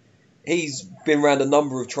fight. He's been around a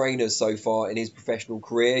number of trainers so far in his professional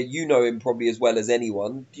career. You know him probably as well as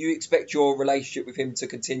anyone. Do you expect your relationship with him to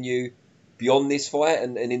continue beyond this fight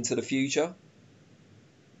and into the future?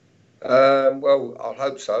 Well, I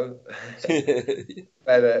hope so.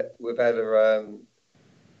 we've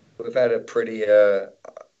had a pretty,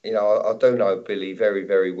 you know, I do know Billy very,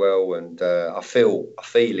 very well, and I feel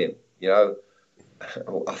him. You know,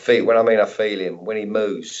 I feel him when he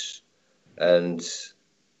moves, and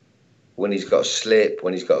when he's got a slip,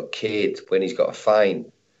 when he's got a kid, when he's got a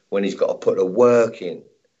feint, when he's got to put the work in.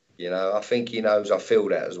 You know, I think he knows I feel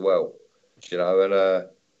that as well. You know, and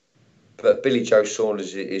but Billy Joe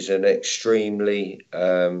Saunders is an extremely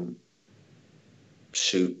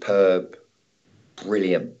superb,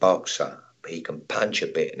 brilliant boxer. But he can punch a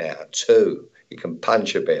bit now too. He can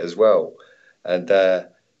punch a bit as well. And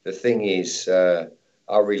the thing is, I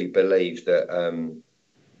really believe that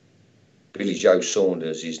Billy Joe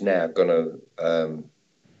Saunders is now going to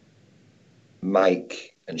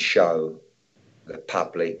make and show the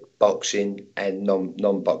public, boxing and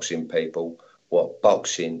non-boxing people, what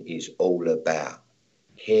boxing is all about.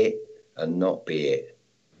 Hit and not be hit,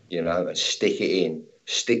 you know, and stick it in,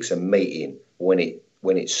 stick some meat in when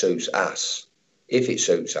it suits us, if it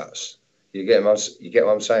suits us. You get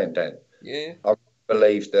what I'm saying, Dan? Yeah. I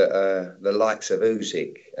believe that the likes of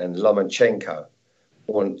USYK and Lomachenko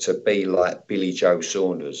want to be like Billy Joe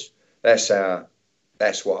Saunders. That's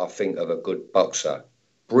what I think of a good boxer,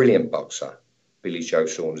 brilliant boxer. Billy Joe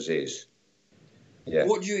Saunders is. Yeah.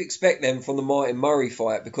 What do you expect then from the Martin Murray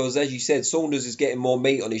fight? Because as you said, Saunders is getting more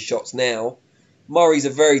meat on his shots now. Murray's a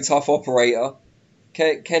very tough operator.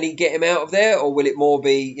 Can he get him out of there, or will it more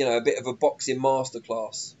be, you know, a bit of a boxing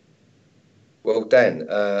masterclass? Well, Dan,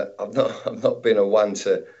 I've not been a one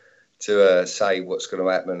to say what's going to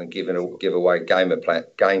happen and give away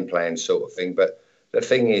game plan sort of thing. But the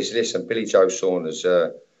thing is, listen, Billy Joe Saunders,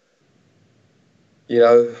 you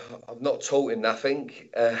know, I've not taught him nothing,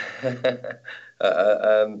 but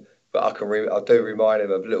I do remind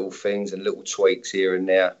him of little things and little tweaks here and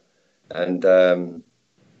there, and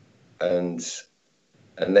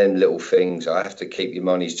then little things. I have to keep him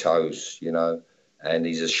on his toes, you know. And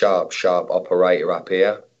he's a sharp operator up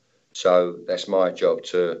here, so that's my job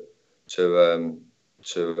to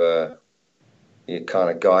you kind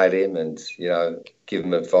of guide him and, you know, give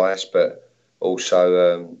him advice, but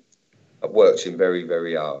also I've worked him very,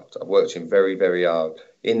 very hard. I've worked him very, very hard.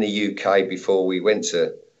 In the UK, before we went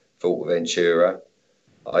to Fuerteventura,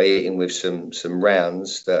 I hit him with some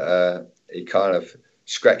rounds that he kind of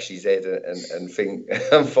scratched his head and think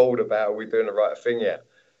and thought about, are we doing the right thing here?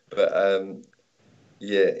 But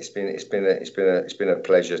yeah, it's been a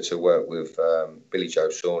pleasure to work with Billy Joe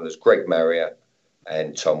Saunders, Greg Marriott,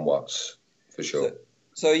 and Tom Watts for sure.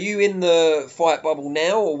 So are you in the fight bubble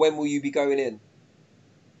now, or when will you be going in?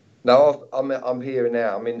 No, I'm here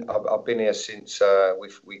now. I mean, I've been here since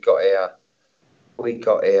we got here. We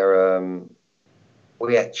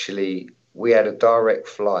had a direct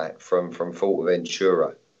flight from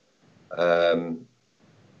Fuerteventura on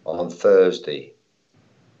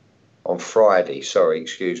Friday. Sorry,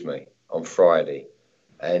 excuse me, on Friday,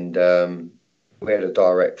 and we had a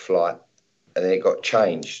direct flight, and then it got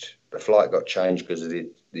changed. The flight got changed because of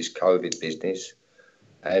this COVID business,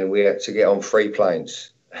 and we had to get on 3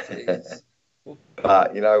 planes.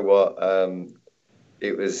 But you know what?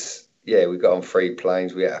 It was, yeah, we got on 3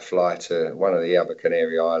 planes. We had to fly to one of the other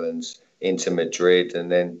Canary Islands, into Madrid, and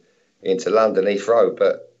then into London Heathrow.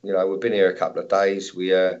 But you know, we've been here a couple of days.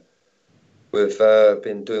 We've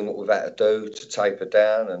been doing what we've had to do to taper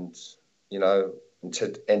down, and you know, and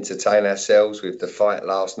to entertain ourselves with the fight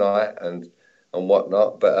last night and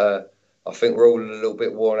whatnot. But I think we're all a little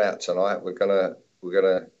bit worn out tonight. We're gonna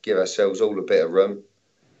give ourselves all a bit of room.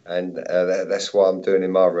 And that's what I'm doing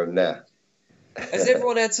in my room now. Has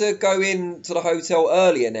everyone had to go in to the hotel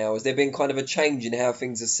earlier now? Has there been kind of a change in how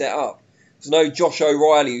things are set up? Because I know Josh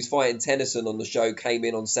O'Reilly, who's fighting Tennyson on the show, came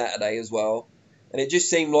in on Saturday as well. And it just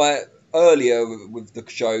seemed like earlier with the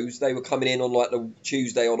shows, they were coming in on like the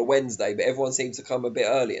Tuesday or the Wednesday, but everyone seems to come a bit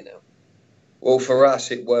earlier now. Well, for us,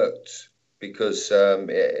 it worked because,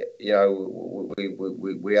 you know,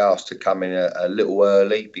 we asked to come in a little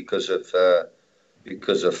early because of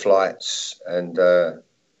flights, and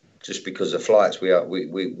just because of flights, we asked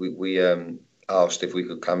if we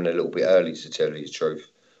could come in a little bit early. To tell you the truth,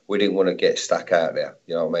 we didn't want to get stuck out there.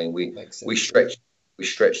 You know what I mean? We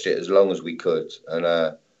stretched it as long as we could,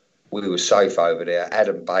 and we were safe over there.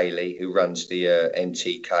 Adam Bailey, who runs the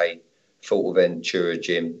NTK Fuerteventura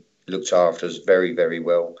gym, looked after us very, very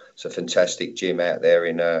well. It's a fantastic gym out there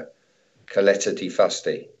in Caleta di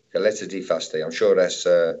Fusti. Caleta di Fusti. I'm sure that's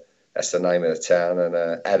the name of the town. And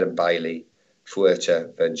Adam Bailey,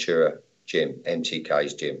 Fuerteventura gym,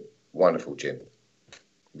 MTK's gym. Wonderful gym.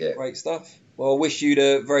 Yeah. Great stuff. Well, I wish you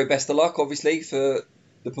the very best of luck, obviously, for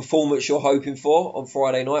the performance you're hoping for on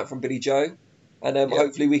Friday night from Billy Joe. And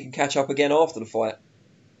hopefully we can catch up again after the fight.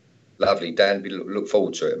 Lovely, Dan. Look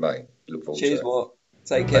forward to it, mate. Look forward to it. Cheers, Mark.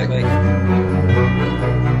 Take care, mate.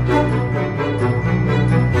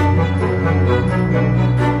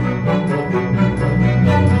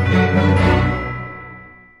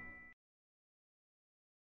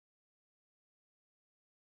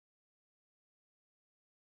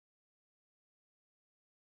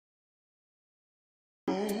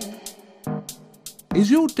 Is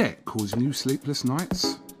your debt causing you sleepless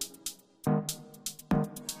nights?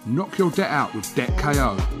 Knock your debt out with Debt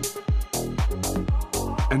KO.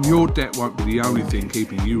 And your debt won't be the only thing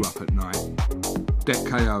keeping you up at night. Debt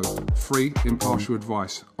KO. Free, impartial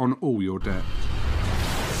advice on all your debt.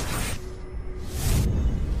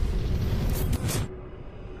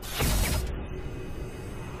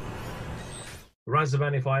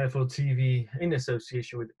 Razavani Firefall TV in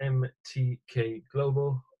association with MTK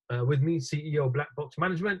Global. With me, CEO Black Box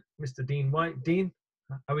Management, Mr. Dean White. Dean,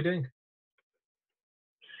 how are we doing?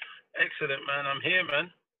 Excellent, man. I'm here,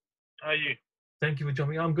 man. How are you? Thank you for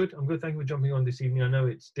jumping on. I'm good. Thank you for jumping on this evening. I know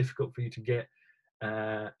it's difficult for you to get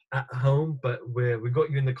at home, but we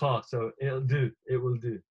got you in the car, so it'll do. It will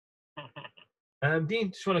do.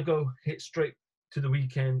 Dean, just want to go hit straight to the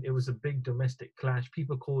weekend. It was a big domestic clash.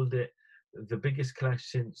 People called it the biggest clash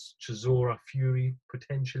since Chisora Fury,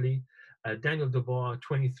 potentially. Daniel Dubois,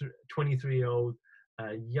 23-year-old,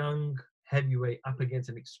 young heavyweight up against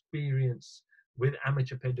an experience with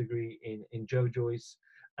amateur pedigree in Joe Joyce.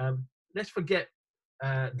 Let's forget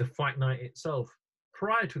the fight night itself.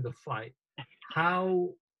 Prior to the fight,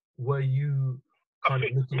 how were you kind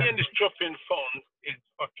of looking at and this dropping phone is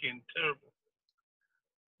fucking terrible.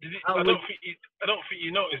 I don't think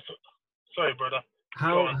you noticed. Sorry, brother.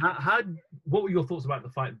 What were your thoughts about the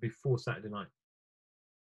fight before Saturday night?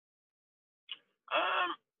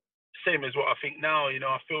 Same as what I think now. You know,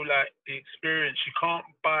 I feel like the experience, you can't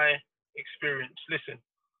buy experience. Listen,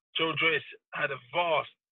 Joe Joyce had a vast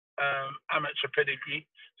amateur pedigree.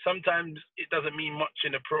 Sometimes it doesn't mean much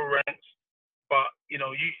in the pro ranks, But you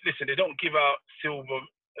know, you listen. They don't give out silver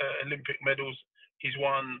Olympic medals. He's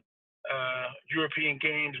won European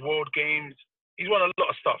Games, World Games. He's won a lot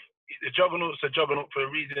of stuff. The juggernaut's a juggernaut for a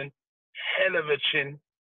reason. Hell of a chin.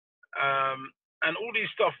 And all these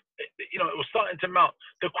stuff, you know, it was starting to mount.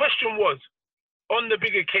 The question was, on the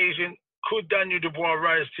big occasion, could Daniel Dubois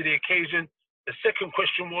rise to the occasion? The second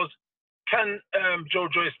question was, can Joe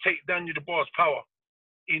Joyce take Daniel Dubois' power?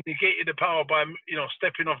 He negated the power by, you know,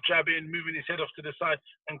 stepping off, jabbing, moving his head off to the side,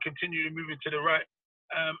 and continuing moving to the right.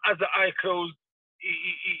 As the eye closed,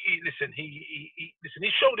 he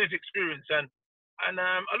showed his experience, and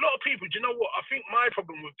a lot of people. Do you know what? I think my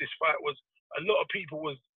problem with this fight was a lot of people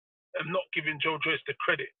was not giving Joe Joyce the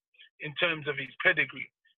credit in terms of his pedigree.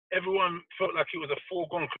 Everyone felt like it was a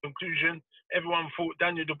foregone conclusion. Everyone thought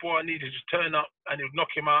Daniel Dubois needed to turn up and he would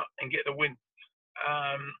knock him out and get the win.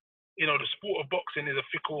 You know, the sport of boxing is a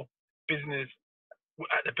fickle business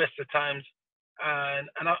at the best of times, and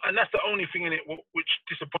that's the only thing in it which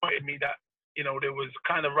disappointed me, that, you know, there was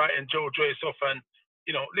kind of writing Joe Joyce off. And,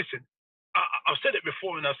 you know, listen, I've said it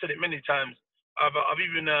before and I've said it many times. I've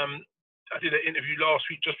even I did an interview last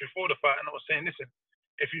week just before the fight, and I was saying, listen,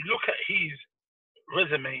 if you look at his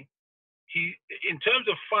resume, he, in terms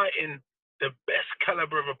of fighting the best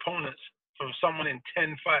caliber of opponents from someone in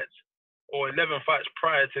 10 fights or 11 fights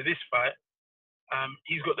prior to this fight,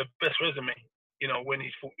 he's got the best resume. You know, when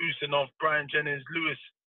he's fought Usmanov, Brian Jennings, Lewis,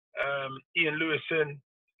 Ian Lewison,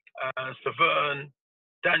 Severn,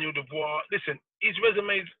 Daniel Dubois. Listen, his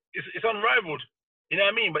resume is unrivaled. You know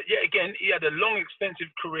what I mean? But yet again, he had a long, extensive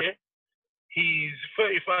career. He's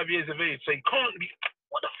 35 years of age, so he can't be.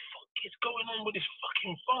 What the fuck is going on with his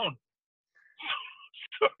fucking phone?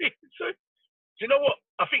 Sorry. So, you know what?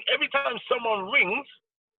 I think every time someone rings,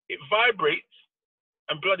 it vibrates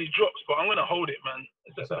and bloody drops. But I'm gonna hold it, man.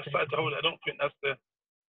 I tried to hold it. I don't think that's the.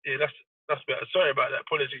 Yeah, that's better. Sorry about that.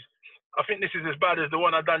 Apologies. I think this is as bad as the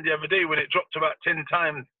one I done the other day when it dropped about 10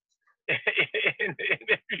 times in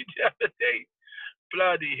every other day.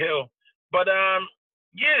 Bloody hell. But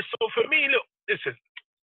yeah. So for me, look, listen.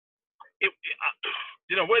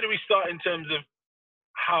 You know, where do we start in terms of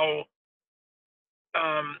how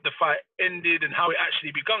the fight ended and how it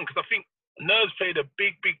actually began? Because I think nerves played a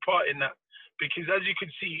big part in that. Because as you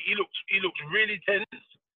could see, he looked really tense.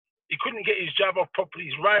 He couldn't get his jab off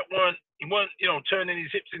properly. His right he weren't, you know, turning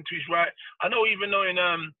his hips into his right. I know, even though in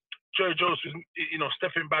Joe Joyce was, you know,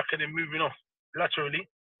 stepping back and then moving off laterally,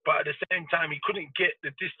 but at the same time he couldn't get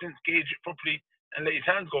the distance, gauge it properly, and let his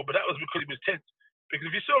hands go. But that was because he was tense. Because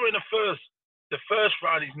if you saw in the first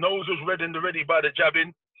round, his nose was reddened already by the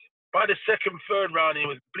jabbing. By the second, third round, he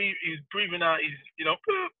was breathing out his,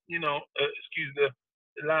 excuse the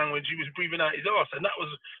language, he was breathing out his arse, and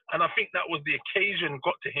I think that was the occasion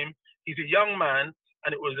got to him. He's a young man,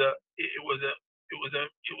 and it was a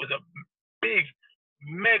big,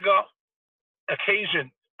 mega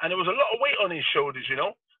occasion, and there was a lot of weight on his shoulders. You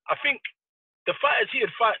know, I think the fighters he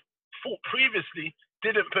had fought previously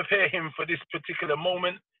didn't prepare him for this particular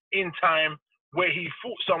moment in time where he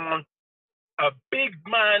fought someone, a big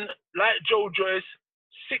man like Joe Joyce,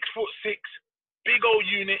 6'6", big old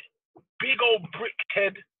unit, big old brick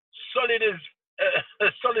head, solid as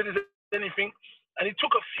anything, and he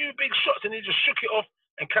took a few big shots and he just shook it off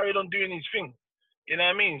and carried on doing his thing. You know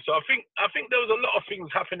what I mean? So I think there was a lot of things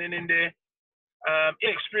happening in there.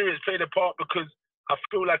 Inexperience played a part, because I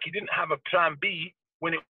feel like he didn't have a plan B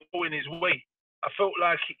when it was going his way. I felt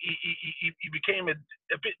like he became a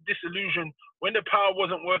bit disillusioned when the power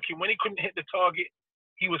wasn't working, when he couldn't hit the target.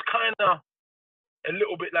 He was kind of a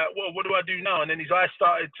little bit like, well, what do I do now? And then his eyes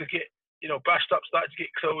started to get, you know, bashed up, started to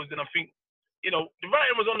get closed. And I think, you know, the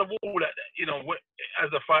writing was on the wall, that, you know, as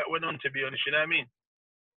the fight went on, to be honest, you know what I mean?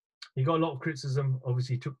 He got a lot of criticism.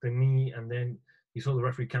 Obviously, he took the knee, and then he saw the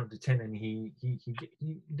referee count to 10, and he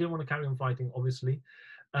didn't want to carry on fighting, obviously.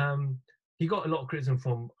 He got a lot of criticism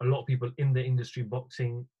from a lot of people in the industry,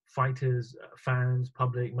 boxing, fighters, fans,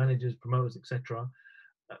 public, managers, promoters, etc.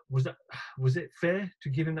 Was it fair to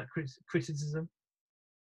give him that criticism?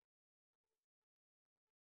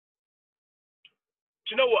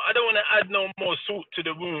 Do you know what? I don't want to add no more salt to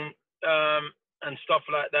the wound and stuff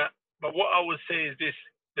like that. But what I would say is this: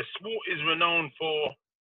 the sport is renowned for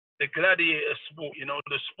the gladiator sport. You know,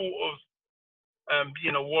 the sport of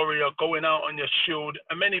being a warrior, going out on your shield,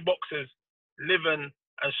 and many boxers live and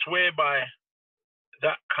swear by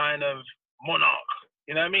that kind of monarch.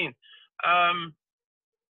 You know what I mean?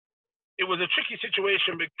 It was a tricky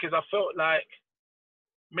situation, because I felt like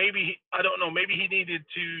maybe he needed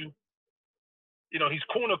to, you know, his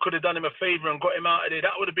corner could have done him a favor and got him out of there.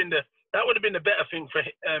 That would have been the better thing for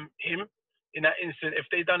him. in that instant, if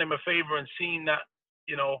they done him a favour and seen that,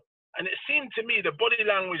 you know, and it seemed to me the body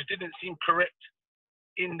language didn't seem correct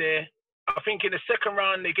in there. I think in the second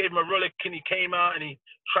round they gave him a rollick and he came out and he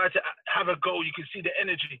tried to have a go. You could see the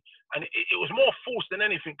energy, and it was more forced than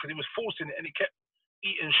anything because he was forcing it and he kept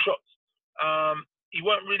eating shots. He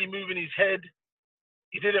weren't really moving his head.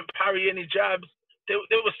 He didn't parry any jabs.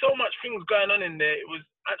 There was so much things going on in there. It was,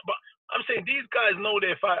 but I'm saying these guys know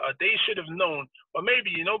their fighter. They should have known, but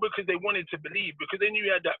maybe, you know, because they wanted to believe, because they knew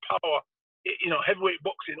he had that power. You know, heavyweight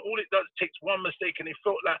boxing, all it does takes one mistake, and they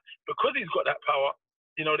felt like because he's got that power,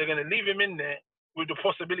 you know, they're going to leave him in there with the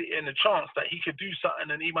possibility and the chance that he could do something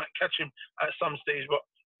and he might catch him at some stage. But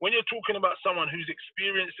when you're talking about someone who's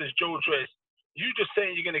experienced as JOYCE, you just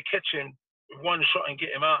saying you're going to catch him with one shot and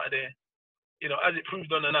get him out of there, you know, as it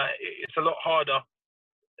proved on the night, it's a lot harder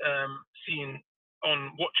seeing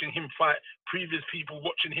on watching him fight previous people,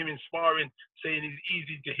 watching him in sparring, saying he's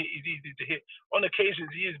easy to hit, he's easy to hit. On occasions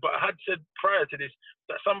he is, but I had said prior to this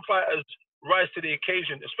that some fighters rise to the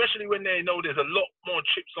occasion, especially when they know there's a lot more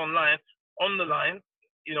chips on the line,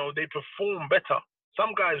 you know, they perform better.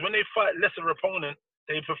 Some guys, when they fight lesser opponent,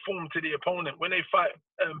 they perform to the opponent. When they fight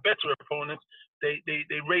better opponents, they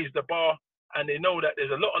raise the bar and they know that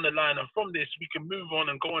there's a lot on the line, and from this we can move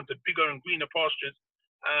on and go into bigger and greener pastures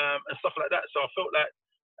and stuff like that. So I felt like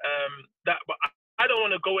that, but I don't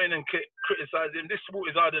want to go in and criticize him. This sport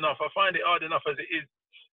is hard enough. I find it hard enough as it is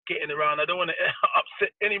getting around. I don't want to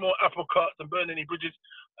upset any more apple carts and burn any bridges.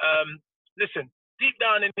 Listen, deep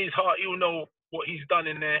down in his heart, he'll know what he's done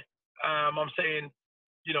in there. I'm saying,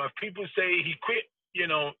 you know, if people say he quit, you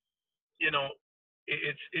know,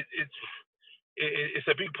 it's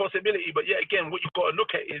a big possibility. But yet again, what you've got to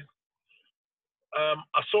look at is,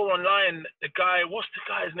 I saw online the guy, what's the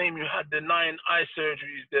guy's name who had the 9 eye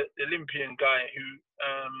surgeries, the Olympian guy who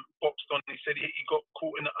boxed on. He said he got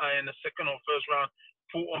caught in the eye in the second or first round,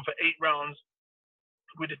 fought on for 8 rounds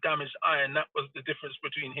with a damaged eye, and that was the difference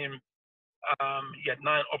between him. He had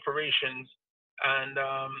 9 operations, and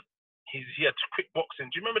he had to quit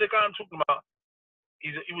boxing. Do you remember the guy I'm talking about?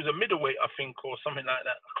 He was a middleweight, I think, or something like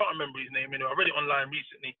that. I can't remember his name. Anyway, I read it online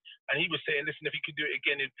recently, and he was saying, listen, if he could do it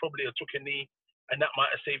again, he'd probably have took a knee, and that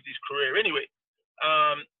might have saved his career. Anyway,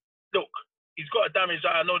 look, he's got a damaged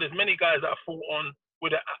eye. I know there's many guys that have fought on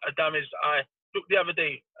with a damaged eye. Look, the other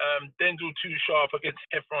day, Denzel Too Sharp against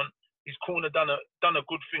Heffron, his corner done a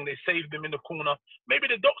good thing. They saved him in the corner. Maybe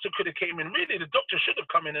the doctor could have came in. Really, the doctor should have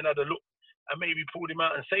come in and had a look and maybe pulled him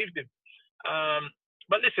out and saved him.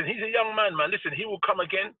 But listen, he's a young man, man. Listen, he will come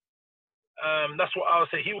again. That's what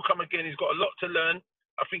I'll say. He will come again. He's got a lot to learn.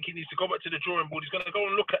 I think he needs to go back to the drawing board. He's going to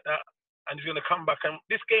go and look at that, and he's going to come back. And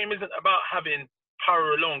this game isn't about having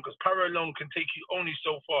power alone, because power alone can take you only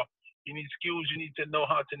so far. You need skills. You need to know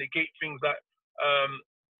how to negate things like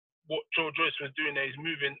what JOYCE was doing there. He's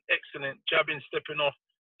moving excellent, jabbing, stepping off,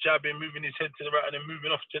 jabbing, moving his head to the right, and then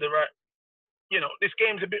moving off to the right. You know, this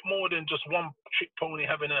game's a bit more than just one trick pony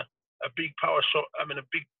having a big power shot, having a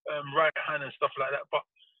big right hand and stuff like that. But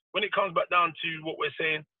when it comes back down to what we're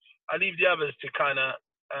saying, I leave the others to kind of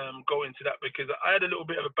go into that, because I had a little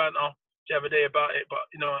bit of a banter the other day about it, but,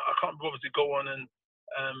 you know, I can't obviously go on and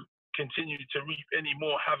continue to reap any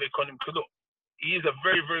more havoc on him, because, look, he is a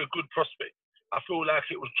very, very good prospect. I feel like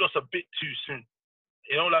it was just a bit too soon.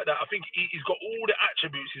 You know, like that. I think he's got all the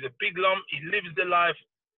attributes. He's a big lump. He lives the life.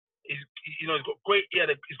 He's got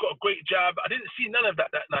he's got a great jab. I didn't see none of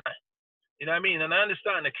that night. You know what I mean? And I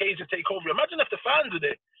understand the occasion take over. Imagine if the fans were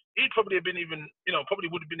there. He'd probably have been even, you know, probably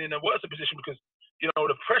would have been in a worse position, because, you know,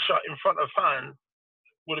 the pressure in front of fans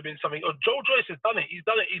would have been something. Oh, JOYCE has done it. He's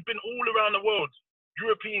done it. He's been all around the world.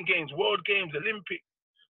 European Games, World Games, Olympics,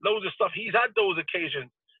 loads of stuff. He's had those occasions.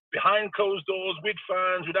 Behind closed doors, with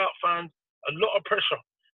fans, without fans, a lot of pressure.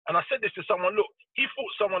 And I said this to someone, look, he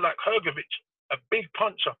fought someone like Hrgovic, a big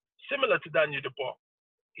puncher, similar to Daniel Dubois.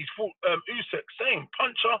 He's fought USYK, same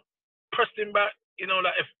puncher, pressed him back, you know,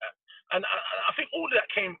 like and I think all of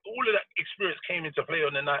that experience came into play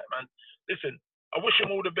on the night, man. Listen, I wish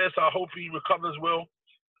him all the best. I hope he recovers well,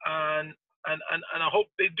 and I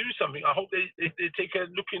hope they do something. I hope they take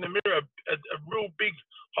a look in the mirror, a real big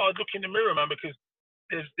hard look in the mirror, man, because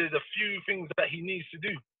there's a few things that he needs to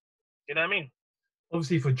do. You know what I mean?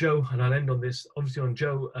 Obviously for Joe, and I'll end on this. Obviously on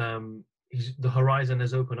Joe, the horizon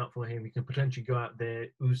has opened up for him. He can potentially go out there,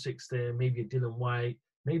 USYK's there, maybe a Dylan White,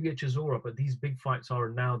 maybe a Chisora, but these big fights are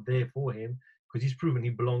now there for him, because he's proven he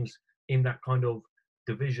belongs in that kind of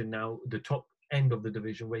division now, the top end of the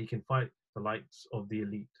division, where he can fight the likes of the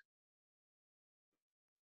elite.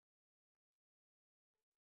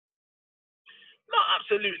 No,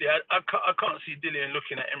 absolutely. I can't see Dillian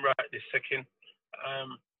looking at him right this second.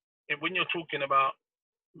 when you're talking about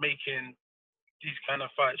making these kind of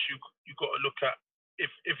fights, you got to look at if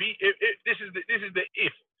this is the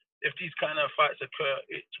if these kind of fights occur,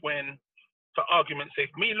 it's when, for argument's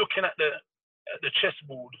sake, me looking at the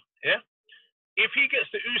chessboard, yeah. If he gets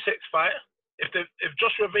the USYK fight, if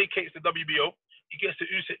Joshua vacates the WBO, he gets the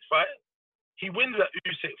USYK fight, he wins that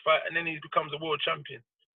USYK fight, and then he becomes a world champion.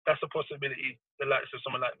 That's a possibility. The likes of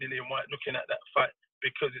someone like Dillian White looking at that fight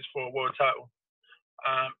because it's for a world title.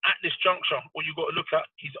 At this juncture, what you got to look at,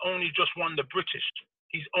 he's only just won the British.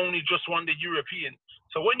 He's only just won the European.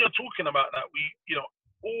 So when you're talking about that,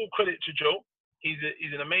 all credit to Joe. He's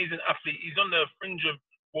an amazing athlete. He's on the fringe of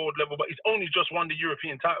world level, but he's only just won the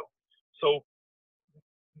European title. So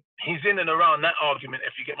he's in and around that argument,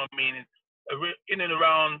 if you get my meaning. In and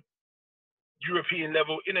around European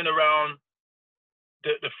level, in and around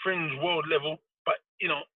the fringe world level. But,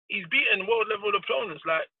 he's beaten world level opponents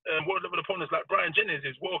like Brian Jennings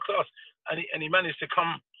is world class, and he managed to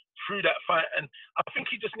come through that fight. And I think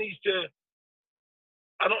he just needs to.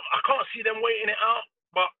 I can't see them waiting it out.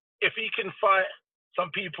 But if he can fight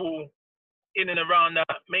some people in and around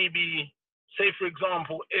that, maybe, say for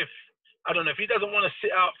example, if he doesn't want to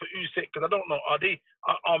sit out for USYK, because I don't know,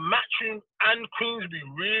 are Matchroom and Queensbury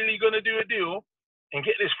really going to do a deal and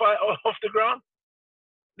get this fight off the ground?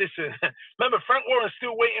 Listen, remember, Frank Warren's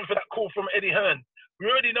still waiting for that call from Eddie Hearn.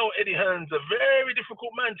 We already know Eddie Hearn's a very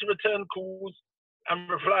difficult man to return calls and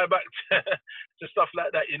reply back to stuff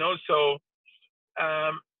like that, So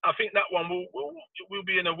I think that one will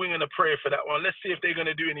be in a wing and a prayer for that one. Let's see if they're going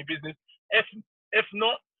to do any business. If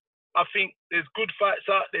not, I think there's good fights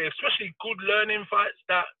out there, especially good learning fights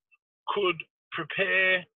that could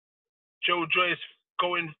prepare Joe Joyce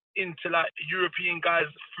going into like European guys,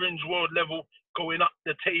 fringe world level, going up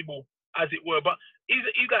the table, as it were. But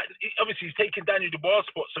obviously he's taking Daniel Dubois'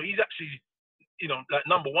 spot, so he's actually, like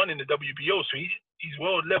number one in the WBO, so he's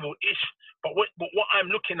world level-ish. But what I'm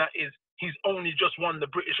looking at is he's only just won the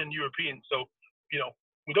British and European, so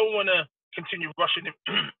we don't want to continue rushing him.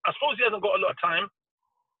 I suppose he hasn't got a lot of time.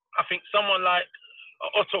 I think someone like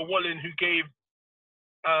Otto Wallin, who gave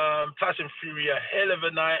Tyson Fury a hell of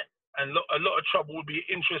a night and a lot of trouble, would be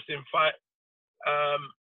an interesting fight.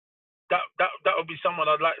 That would be someone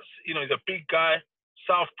I'd like. He's a big guy,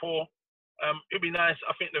 southpaw. It'd be nice.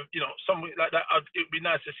 I think something like that. It'd be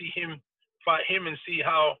nice to see him fight him and see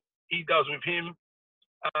how he does with him.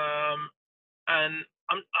 And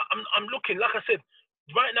I'm looking, like I said,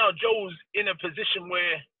 right now Joe's in a position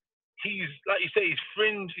where he's, like you say, he's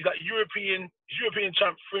fringe. He's like European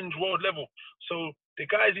champ, fringe world level. So the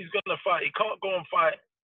guys he's gonna fight, he can't go and fight,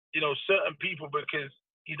 certain people because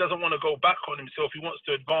he doesn't want to go back on himself. He wants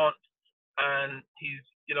to advance, and he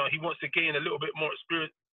wants to gain a little bit more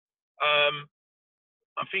experience.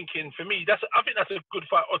 I'm thinking, for me, I think that's a good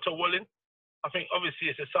fight, Otto Wallin. I think obviously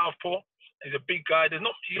it's a southpaw. He's a big guy. There's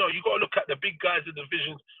not, you got to look at the big guys of the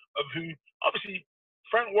divisions of who. Obviously,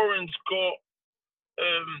 Frank Warren's got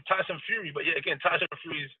Tyson Fury, but again, Tyson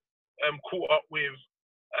Fury's caught up with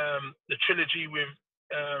the trilogy with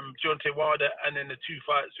Deontay Wilder, and then the two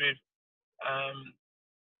fights with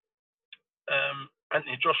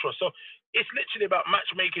Anthony Joshua. So it's literally about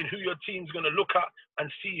matchmaking, who your team's going to look at and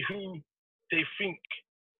see who they think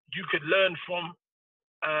you could learn from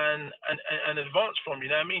and advance from. You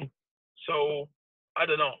know what I mean? So I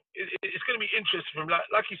don't know. It's going to be interesting for him.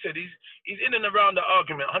 Like you said, he's in and around the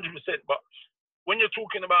argument 100%. But when you're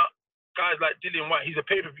talking about guys like Dillian White, he's a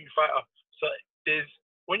pay-per-view fighter. So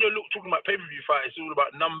when you're talking about pay-per-view fighters, it's all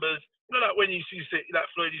about numbers. Like when you see like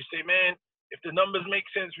Floyd, you say, man, if the numbers make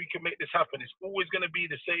sense, we can make this happen. It's always going to be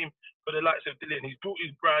the same for the likes of Dillian. He's built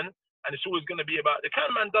his brand, and it's always going to be about the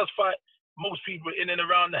kind of man does fight most people in and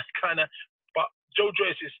around that kind of. But Joe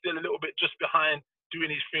Joyce is still a little bit just behind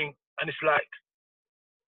doing his thing, and it's like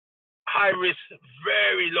high risk,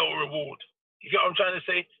 very low reward. You get what I'm trying to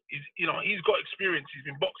say? He's got experience. He's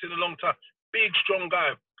been boxing a long time. Big, strong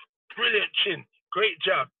guy, brilliant chin, great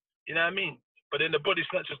jab. You know what I mean? But then the body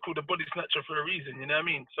snatcher's called the body snatcher for a reason. You know what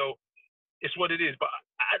I mean? So it's what it is. But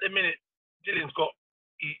at the minute, Dillian's got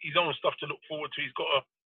his own stuff to look forward to. He's got to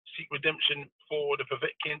seek redemption for the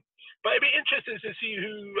Povetkin. But it'd be interesting to see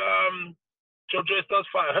who Joe Joyce does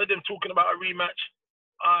fight. I heard them talking about a rematch.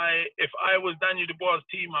 If I was Daniel Dubois'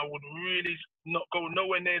 team, I would really not go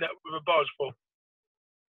nowhere near that with a barge pole.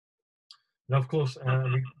 And of course,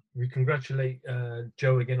 we congratulate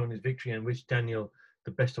Joe again on his victory and wish Daniel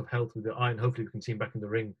the best of health with the eye, and hopefully we can see him back in the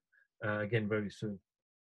ring again very soon.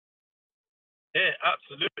 Yeah,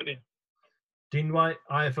 absolutely. Dean White,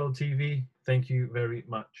 IFL TV, thank you very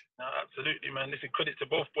much. No, absolutely, man. Listen, credit to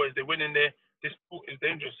both boys. They're winning there. This sport is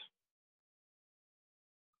dangerous.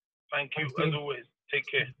 Thank you, as always. Take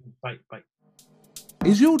care. Bye. Bye.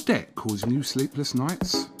 Is your debt causing you sleepless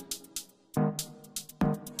nights?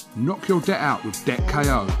 Knock your debt out with Debt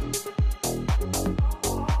KO.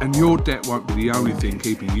 And your debt won't be the only thing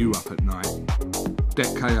keeping you up at night.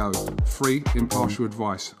 Debt KO. Free, impartial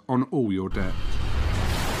advice on all your debt.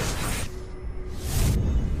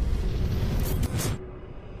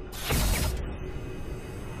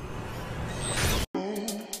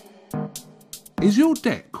 Is your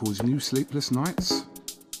debt causing you sleepless nights?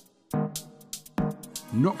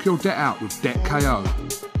 Knock your debt out with Debt KO.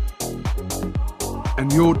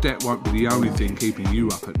 And your debt won't be the only thing keeping you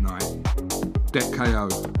up at night. Debt KO.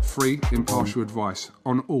 Free, impartial advice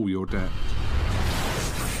on all your debt.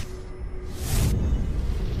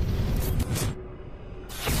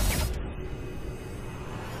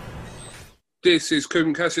 This is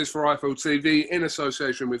Kugan Cassis for iField TV in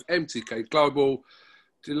association with MTK Global.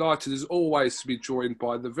 Delighted as always to be joined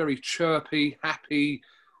by the very chirpy, happy,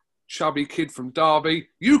 chubby kid from Derby.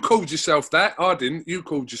 You called yourself that. I didn't. You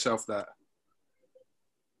called yourself that.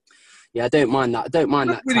 Yeah, I don't mind that. I don't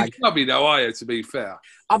mind that really tag. Chubby though, are you, to be fair?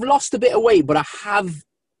 I've lost a bit of weight, but I have.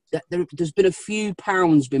 There's been a few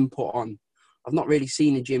pounds been put on. I've not really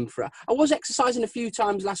seen the gym for. I was exercising a few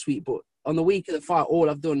times last week, but on the week of the fight, all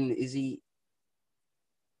I've done is eat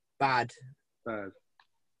bad.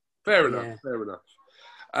 Fair enough. Fair enough.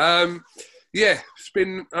 Yeah, it's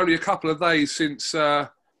been only a couple of days since. I'd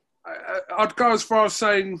go as far as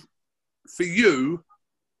saying, for you,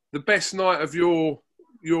 the best night of your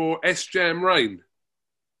S-Jam reign.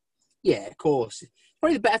 Yeah, of course.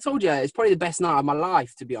 Probably I told you, it's probably the best night of my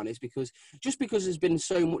life, to be honest, because there's been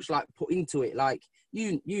so much like put into it. Like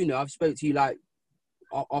you know, I've spoke to you like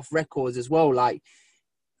off records as well. Like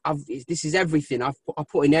this is everything. I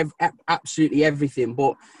put in absolutely everything,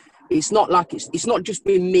 but it's not like it's not just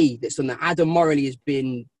been me that's done that. Adam Morley has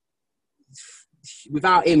been.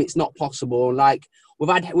 Without him, it's not possible. Like we've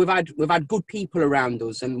had good people around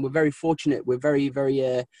us, and we're very fortunate. We're very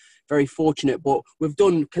fortunate. But we've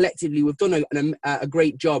done a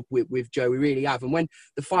great job with Joe. We really have. And when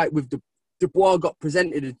the fight with Dubois got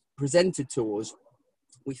presented to us,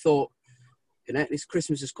 we thought, you know, this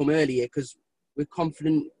Christmas has come earlier because we're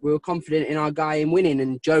confident. We were confident in our guy in winning,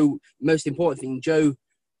 and Joe. Most important thing, Joe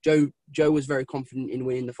was very confident in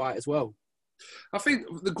winning the fight as well. I think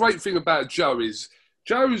the great thing about Joe is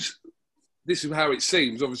this is how it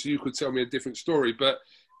seems. Obviously, you could tell me a different story, but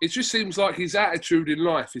it just seems like his attitude in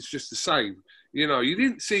life is just the same. You know, you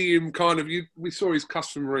didn't see him we saw his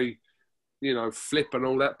customary, you know, flip and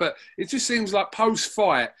all that, but it just seems like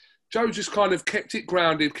post-fight, Joe just kind of kept it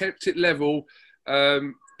grounded, kept it level,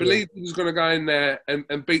 believed he was going to go in there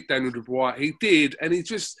and beat Daniel Dubois. He did, and it's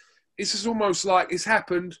just almost like it's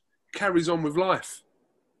happened, carries on with life.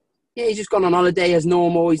 Yeah, he's just gone on holiday as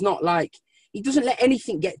normal. He's not like... He doesn't let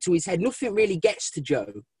anything get to his head. Nothing really gets to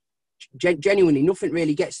Joe. Genuinely, nothing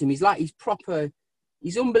really gets to him. He's proper...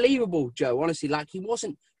 He's unbelievable, Joe, honestly. Like, he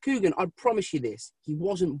wasn't... Kugan, I promise you this. He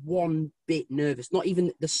wasn't one bit nervous. Not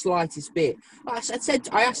even the slightest bit. I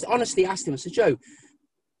honestly asked him, I said, Joe,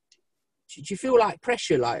 do you feel like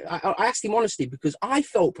pressure? Like, I asked him honestly because I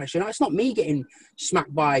felt pressure. Now, it's not me getting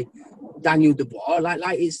smacked by Daniel Dubois.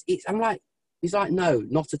 I'm like... He's like, no,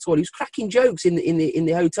 not at all. He was cracking jokes in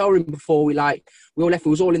the hotel room before we all left.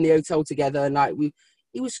 We was all in the hotel together, and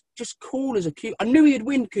he was just cool as a cute. I knew he'd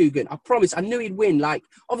win, Kugan. I promise. I knew he'd win. Like,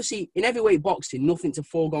 obviously, in heavyweight boxing, nothing's a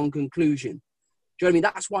foregone conclusion. Do you know what I mean?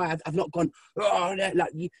 That's why I've not gone. Oh,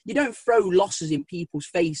 like you don't throw losses in people's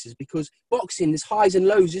faces because boxing, there's highs and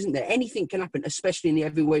lows, isn't there? Anything can happen, especially in the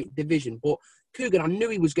heavyweight division. But Kugan, I knew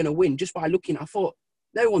he was going to win just by looking. I thought,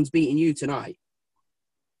 no one's beating you tonight.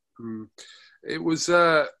 It was,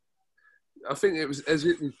 I think it was as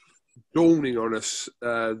it was dawning on us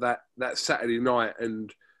that Saturday night,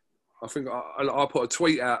 and I think I put a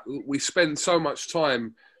tweet out. We spend so much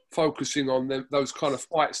time focusing on those kind of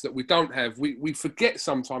fights that we don't have. We forget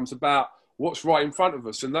sometimes about what's right in front of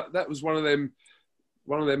us, and that was one of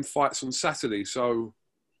them fights on Saturday. So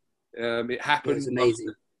it happened. It was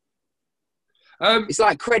amazing. It's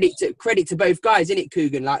like credit to both guys, isn't it,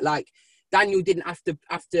 Kugan? Like Daniel didn't have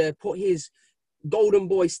to put his golden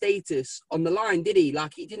boy status on the line, did he?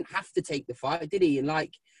 Like, he didn't have to take the fight, did he? And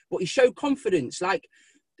but he showed confidence. Like,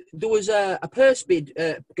 there was a purse bid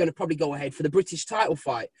going to probably go ahead for the British title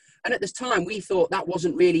fight, and at this time we thought that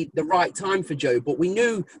wasn't really the right time for Joe, but we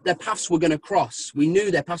knew their paths were going to cross. But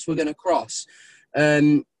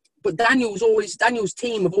Daniel's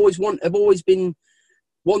team have always been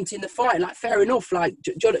wanting the fight. Like, fair enough. Like,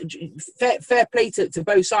 fair play to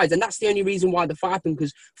both sides, and that's the only reason why the fight happened,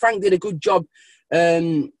 because Frank did a good job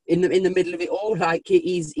in the middle of it all. Like,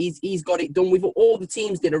 he's got it done. With all the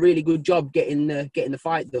teams did a really good job getting the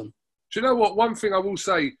fight done. Do you know what? One thing I will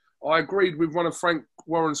say, I agreed with one of Frank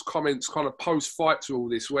Warren's comments kind of post-fight to all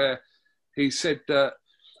this, where he said that,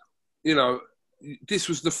 you know, this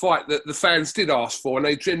was the fight that the fans did ask for, and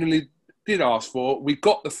they genuinely did ask for. We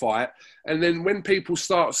got the fight. And then when people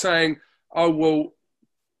start saying, oh, well,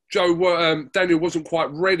 Daniel wasn't quite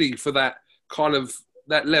ready for that kind of,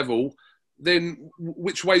 that level, then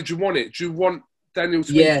which way do you want it? Do you want Daniel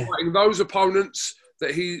to be fighting those opponents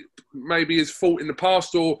that he maybe has fought in the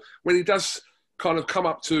past, or when he does kind of come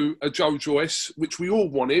up to a Joe Joyce, which we all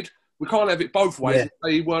wanted, we can't have it both ways.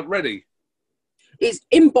 They weren't ready. It's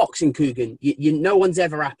in boxing, Coogan. No one's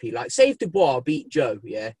ever happy. Like, say if Dubois beat Joe,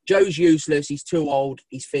 Joe's useless. He's too old.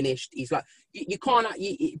 He's finished. He's like, you can't.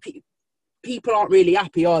 People aren't really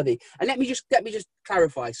happy, are they? And let me just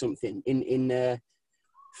clarify something. In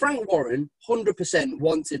Frank Warren, 100%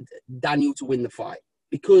 wanted Daniel to win the fight,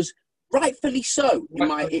 because rightfully so.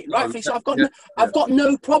 Rightfully so. I've got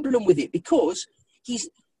no problem with it, because he's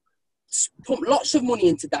put lots of money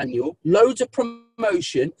into Daniel, loads of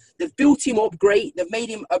promotion. They've built him up great. They've made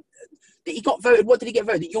him he got voted. What did he get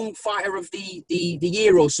voted? The young fighter of the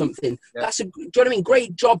year or something. Yeah. Do you know what I mean?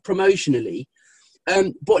 Great job promotionally.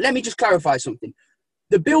 But let me just clarify something.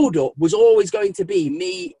 The build-up was always going to be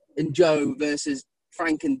me and Joe versus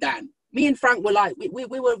Frank and Dan. Me and Frank were like, we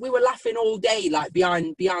were laughing all day, like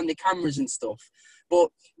behind the cameras and stuff. But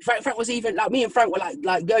Frank was even like, me and Frank were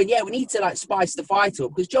like going, yeah, we need to like spice the fight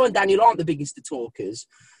up, because Joe and Daniel aren't the biggest of talkers.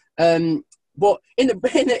 But in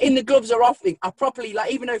the gloves are off thing, I properly,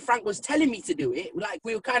 like, even though Frank was telling me to do it, like,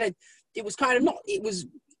 we were kind of, it was kind of not, it was,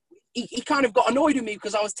 he kind of got annoyed with me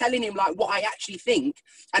because I was telling him like what I actually think,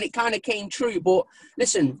 and it kind of came true. But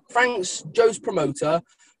listen, Frank's Joe's promoter,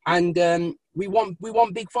 and we want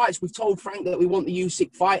big fights. We've told Frank that we want the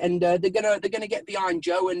USYK fight, and they're gonna get behind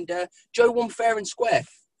Joe, and Joe won fair and square.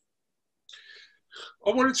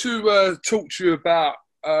 I wanted to talk to you about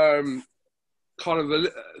kind of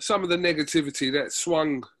some of the negativity that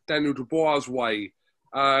swung Daniel Dubois' way.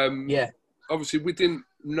 Obviously, we didn't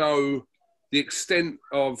know the extent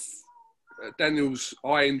of Daniel's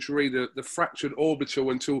eye injury, the fractured orbital,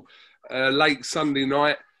 until late Sunday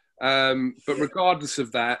night. But regardless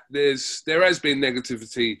of that, there has been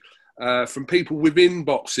negativity from people within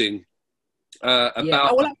boxing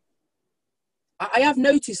about. Well, I have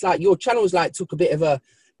noticed, like, your channel's like took a bit of a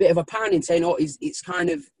pounding, saying, "Oh, it's kind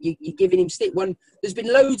of you're giving him stick." When there's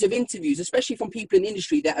been loads of interviews, especially from people in the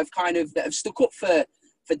industry that have stuck up for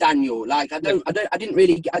Daniel. Like, I didn't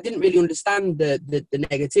really understand the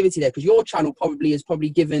negativity there, because your channel has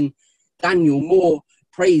given Daniel more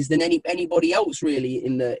praise than anybody else really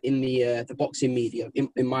in the boxing media,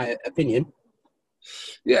 in my opinion.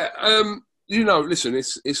 Yeah, you know, listen,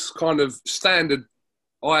 it's kind of standard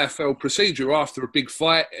IFL procedure after a big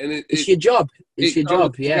fight, and it's your job. It's your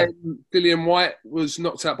job, yeah. Dillian Whyte was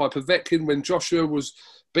knocked out by Povetkin, when Joshua was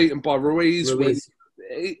beaten by Ruiz. When,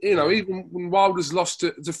 you know, even when Wilder's lost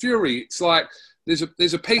to Fury, it's like there's a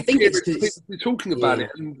peak period of people talking about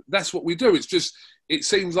it, and that's what we do. It's just, it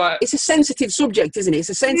seems like it's a sensitive subject, isn't it? It's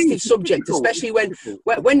a sensitive subject, especially when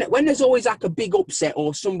there's always like a big upset,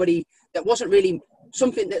 or somebody that wasn't really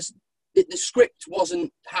something the script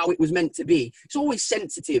wasn't how it was meant to be. It's always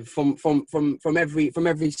sensitive from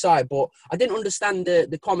every side. But I didn't understand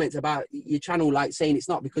the comments about your channel, like saying it's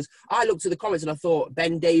not, because I looked at the comments and I thought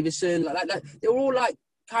Ben Davison, like they were all like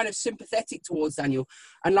kind of sympathetic towards Daniel,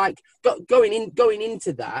 and like going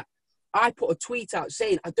into that, I put a tweet out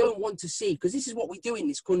saying, I don't want to see, because this is what we do in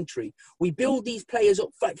this country. We build these players up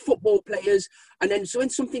like football players, and then so when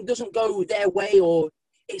something doesn't go their way, or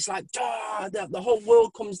it's like, the whole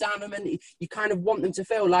world comes down them, and you kind of want them to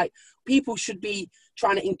fail. Like, people should be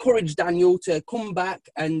trying to encourage Daniel to come back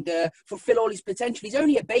and fulfill all his potential. He's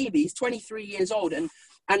only a baby. He's 23 years old. And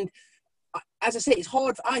as I say, it's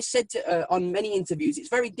hard. I said on many interviews, it's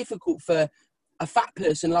very difficult for a fat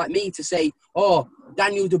person like me to say, oh,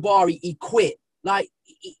 Daniel Dubois, he quit. Like,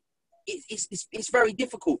 it's very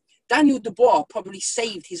difficult. Daniel Dubois probably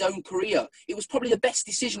saved his own career. It was probably the best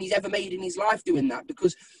decision he's ever made in his life doing that,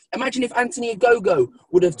 because imagine if Anthony Ogogo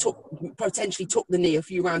would have potentially took the knee a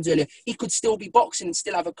few rounds earlier. He could still be boxing and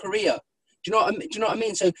still have a career. Do you know what I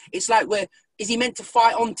mean? So it's like, is he meant to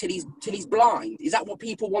fight on till he's blind? Is that what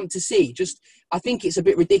people want to see? I think it's a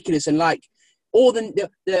bit ridiculous, and like all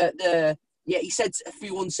the yeah, he said a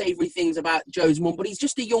few unsavoury things about Joe's mum, but he's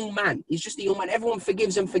just a young man. He's just a young man. Everyone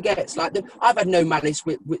forgives and forgets. Like, I've had no malice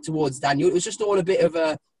towards Daniel. It was just all a bit of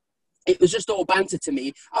a... It was just all banter to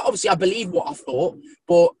me. Obviously, I believe what I thought,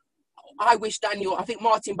 but I wish Daniel... I think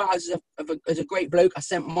Martin Bowers is a great bloke. I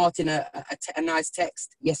sent Martin a nice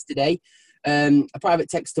text yesterday, a private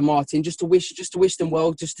text to Martin, just to wish them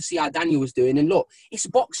well, just to see how Daniel was doing. And look, it's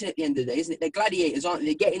boxing at the end of the day, isn't it? They're gladiators, aren't they?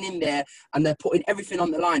 They're getting in there and they're putting everything on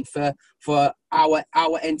the line for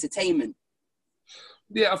our entertainment.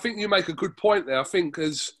 Yeah, I think you make a good point there. I think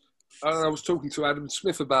I was talking to Adam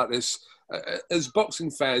Smith about this. As boxing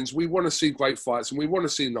fans, we want to see great fights and we want to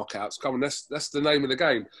see knockouts. Come on, that's the name of the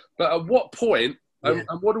game. But at what point, and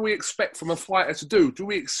what do we expect from a fighter to do? Do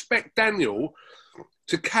we expect Daniel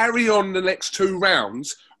to carry on the next 2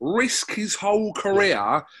 rounds, risk his whole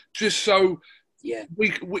career, just so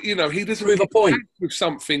we you know, he doesn't prove a point with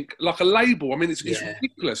something like a label? I mean, it's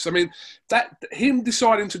ridiculous. I mean, that him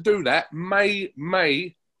deciding to do that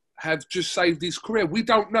may have just saved his career. We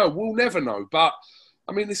don't know. We'll never know. But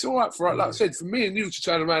I mean, it's all right for, like I said, for me and you to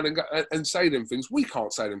turn around and say them things. We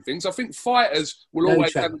can't say them things. I think fighters will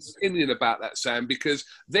always have an opinion about that, Sam, because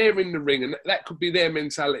they're in the ring, and that could be their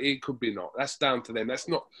mentality, it could be not. That's down to them. That's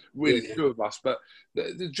not really true of us. But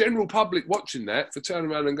the general public watching that, for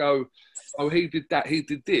turning around and go, oh, he did that, he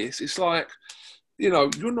did this, it's like, you know,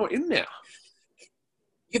 you're not in there.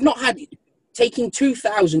 You've not had taking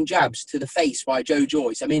 2,000 jabs to the face by Joe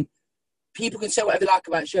Joyce. I mean, people can say whatever they like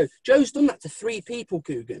about Joe. Joe's done that to 3 people,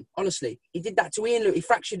 Coogan. Honestly, he did that to Ian Lewis. He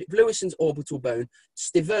fractured Lewison's orbital bone,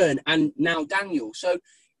 Stiverne, and now Daniel. So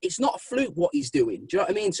it's not a fluke what he's doing. Do you know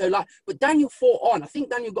what I mean? So like, but Daniel fought on. I think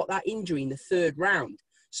Daniel got that injury in the 3rd round.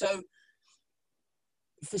 So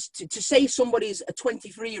to say somebody's a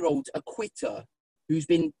 23-year-old a quitter who's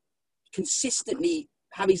been consistently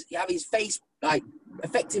have his face like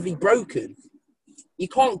effectively broken, you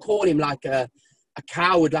can't call him like a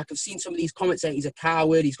coward. Like, I've seen some of these comments saying he's a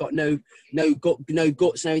coward, he's got no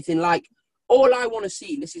guts and everything. Like, all I want to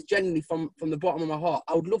see, and this is genuinely from the bottom of my heart,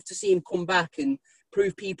 I would love to see him come back and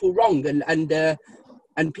prove people wrong,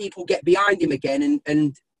 and people get behind him again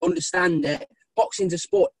and understand that boxing's a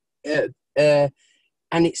sport,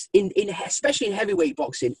 and it's especially in heavyweight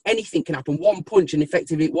boxing, anything can happen. One punch, and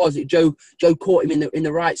effectively it was. Joe caught him in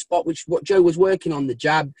the right spot, which what Joe was working on, the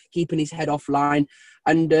jab, keeping his head offline.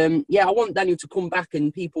 And I want Daniel to come back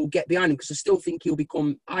and people get behind him, because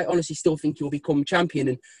I honestly still think he'll become champion,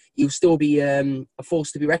 and he'll still be a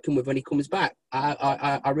force to be reckoned with when he comes back.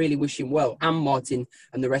 I really wish him well, and Martin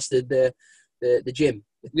and the rest of the gym.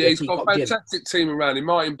 Yeah, he's got a fantastic team around him.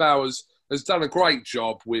 Martin Bowers has done a great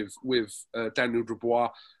job with Daniel Dubois,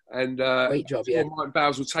 and great job. Yeah, Martin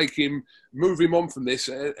Bowers will move him on from this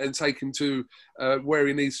and take him to where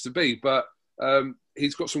he needs to be. But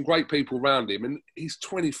he's got some great people around him, and he's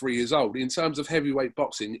 23 years old. In terms of heavyweight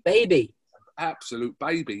boxing, baby, absolute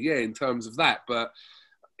baby, yeah, in terms of that. But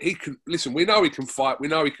he can, listen, we know he can fight, we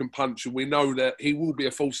know he can punch, and we know that he will be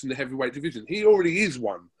a force in the heavyweight division. He already is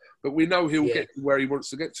one, but we know he'll get to where he wants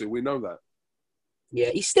to get to. We know that.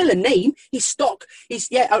 Yeah, he's still a name. He's stock.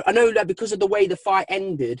 I know that because of the way the fight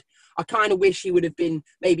ended, I kind of wish he would have been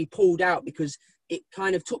maybe pulled out, because it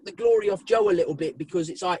kind of took the glory off Joe a little bit, because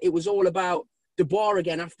it's like it was all about Dubois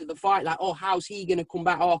again after the fight. Like, oh, how's he going to come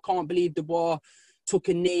back? Oh, I can't believe Dubois took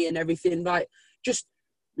a knee and everything. Like, just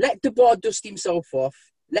let Dubois dust himself off.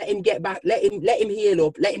 Let him get back. Let him heal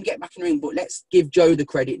up. Let him get back in the ring. But let's give Joe the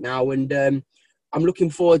credit now. And I'm looking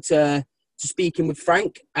forward to speaking with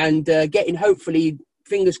Frank and getting, hopefully,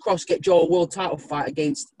 fingers crossed, get Joe a world title fight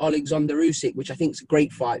against Alexander Usyk, which I think is a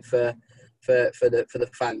great fight for the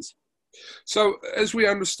fans. So, as we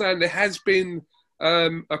understand, there has been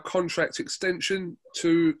a contract extension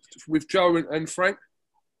with Joe and Frank.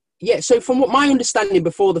 Yeah. So, from what my understanding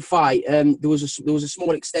before the fight, there was a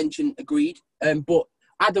small extension agreed, but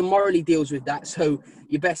Adam Morley deals with that. So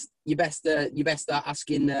you best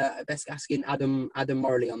asking Adam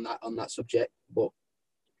Morley on that subject. But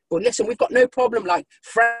listen, we've got no problem. Like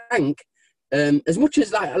Frank, as much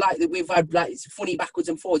as like we've had like funny backwards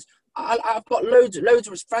and forwards, I've got loads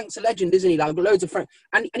of Frank's a legend, isn't he? Like loads of Frank,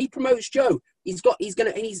 and he promotes Joe.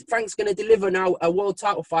 Frank's gonna deliver now a world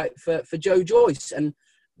title fight for Joe Joyce, and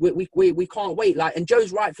we can't wait. Like, and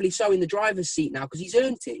Joe's rightfully so in the driver's seat now, because he's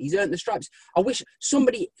earned it. He's earned the stripes. I wish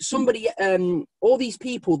somebody, all these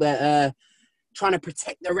people that are trying to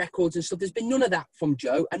protect their records and stuff, there's been none of that from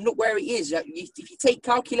Joe. And look where he is. If you take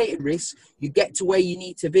calculated risks, you get to where you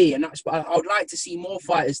need to be. And that's what I would like to see more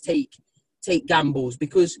fighters take gambles,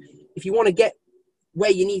 because if you want to get where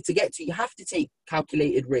you need to get to, you have to take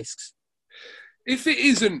calculated risks. If it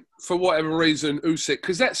isn't, for whatever reason, Usyk,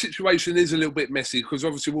 because that situation is a little bit messy, because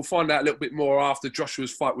obviously we'll find out a little bit more after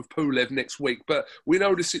Joshua's fight with Pulev next week, but we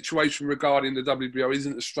know the situation regarding the WBO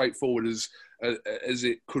isn't as straightforward as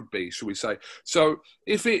it could be, shall we say. So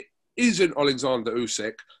if it isn't Alexander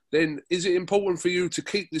Usyk, then is it important for you to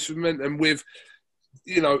keep this momentum with,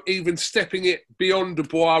 you know, even stepping it beyond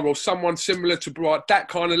Dubois or someone similar to Dubois, that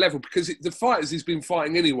kind of level? Because the fighters he's been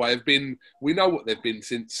fighting anyway have been, we know what they've been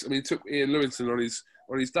since, I mean, he took Ian Lewington on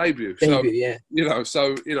his debut. So, yeah. You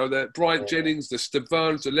know, the Bryant Jennings, the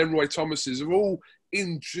Staverns, the Leroy Thomases are all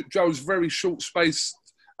in Joe's very short space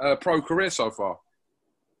pro career so far.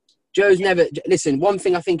 Joe's never, listen, one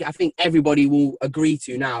thing I think everybody will agree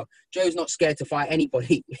to now, Joe's not scared to fight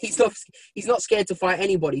anybody. He's not scared to fight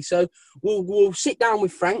anybody. So we'll sit down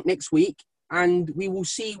with Frank next week and we will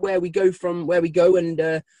see where we go from where we go,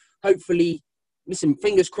 and hopefully, listen,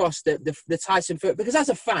 fingers crossed that the Tyson Fury, because as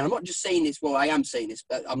a fan, I'm not just saying this, well, I am saying this,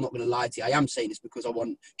 but I'm not going to lie to you. I am saying this because I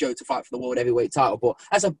want Joe to fight for the world heavyweight title. But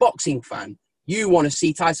as a boxing fan, you want to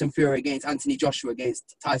see Tyson Fury against Anthony Joshua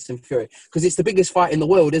against Tyson Fury because it's the biggest fight in the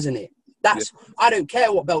world, isn't it? I don't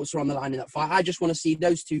care what belts are on the line in that fight. I just want to see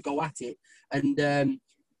those two go at it and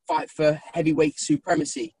fight for heavyweight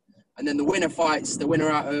supremacy. And then the winner fights the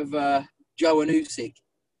winner out of Joe and Usyk.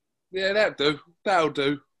 Yeah, that'll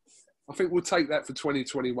do. I think we'll take that for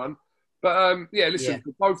 2021. But yeah, listen,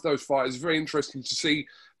 for both those fighters, very interesting to see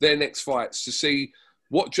their next fights, to see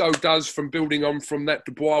what Joe does from building on from that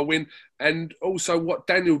Dubois win, and also what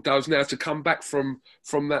Daniel does now to come back from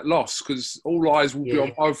that loss, because all eyes will be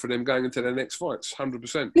on both of them going into their next fights,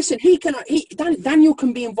 100%. Listen, Daniel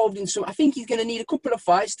can be involved in some. I think he's going to need a couple of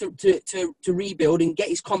fights to rebuild and get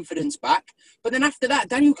his confidence back. But then after that,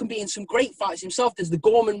 Daniel can be in some great fights himself. There's the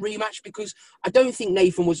Gorman rematch, because I don't think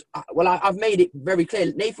Nathan was. Well, I've made it very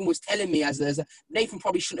clear. Nathan was telling me Nathan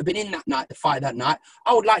probably shouldn't have been in that night, the fight that night.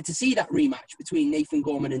 I would like to see that rematch between Nathan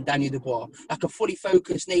Gorman and Daniel Dubois, like a fully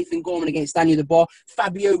focused Nathan Gorman against Daniel Dubois,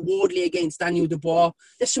 Fabio Wardley against Daniel Dubois.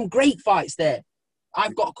 There's some great fights there.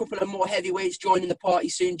 I've got a couple of more heavyweights joining the party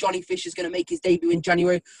soon. Johnny Fisher's going to make his debut in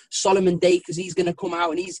January. Solomon Day, because he's going to come out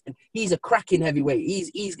and he's a cracking heavyweight.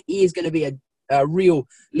 He is going to be a real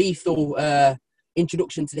lethal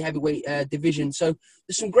introduction to the heavyweight division. So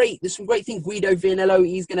there's some great things. Guido Vianello,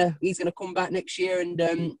 he's gonna come back next year,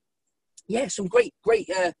 and some great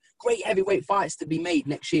heavyweight fights to be made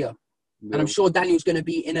next year. Yeah. And I'm sure Daniel's going to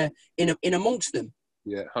be in amongst them.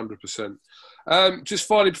 Yeah, 100%. Just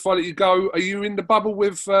finally, before I let you go, are you in the bubble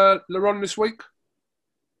with Laron this week?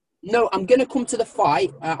 No, I'm going to come to the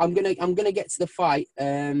fight. I'm gonna get to the fight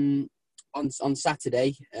on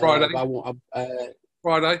Saturday. Friday.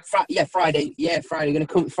 Friday. Friday. Yeah, Friday. Gonna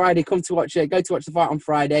come Friday. Come to watch. Go to watch the fight on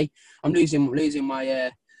Friday. I'm losing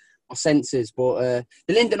my senses, but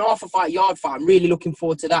the Lyndon Arthur fight, Yarde fight, I'm really looking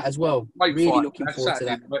forward to that as well. Looking forward to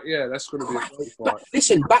that. But yeah, that's going to be a great fight. But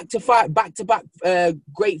listen, back to back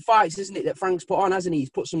great fights, isn't it, that Frank's put on, hasn't he? He's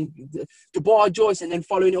put some Dubois, Joyce, and then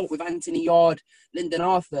following it up with Anthony Yarde, Lyndon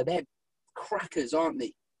Arthur. They're crackers, aren't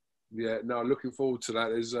they? Yeah, no, looking forward to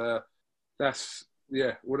that. That's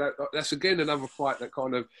again another fight that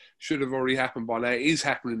kind of should have already happened by now. It is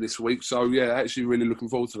happening this week, so yeah, actually really looking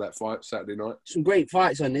forward to that fight Saturday night. Some great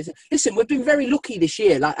fights on this. Listen, we've been very lucky this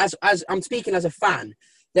year. Like as I'm speaking as a fan,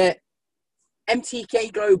 that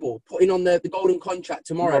MTK Global putting on the golden contract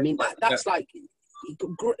tomorrow. I mean, that's like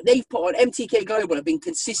they've put on MTK Global have been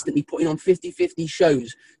consistently putting on 50-50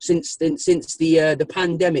 shows since the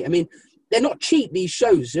pandemic. I mean, they're not cheap, these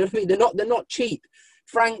shows. You know what I mean? They're not cheap.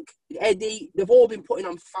 Frank, Eddie, they've all been putting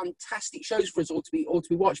on fantastic shows for us all to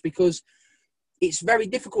be watched, because it's very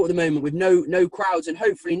difficult at the moment with no crowds, and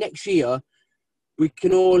hopefully next year we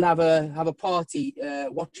can all have a party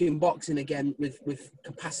watching boxing again with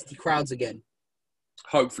capacity crowds again.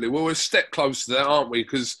 Hopefully. Well, we're a step closer to that, aren't we?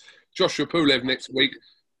 Because Joshua Pulev next week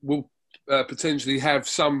will potentially have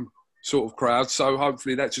some sort of crowd, so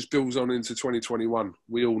hopefully that just builds on into 2021.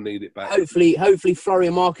 We all need it back. Hopefully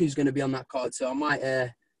Florian Marco's going to be on that card, so I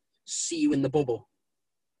might see you in the bubble.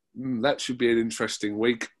 That should be an interesting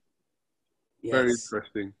week. Yes. Very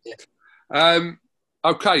interesting. Yeah.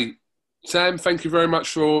 Okay, Sam, thank you very much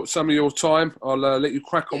for some of your time. I'll let you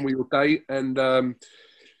crack on with your day, and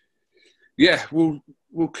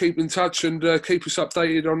we'll keep in touch and keep us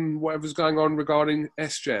updated on whatever's going on regarding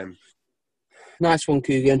SJAM. Nice one,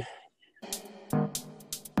 Coogan.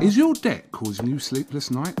 Is your debt causing you sleepless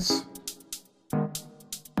nights?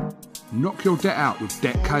 Knock your debt out with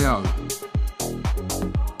Debt KO.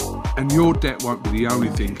 And your debt won't be the only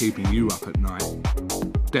thing keeping you up at night.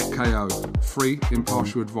 Debt KO, free,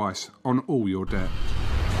 impartial advice on all your debt.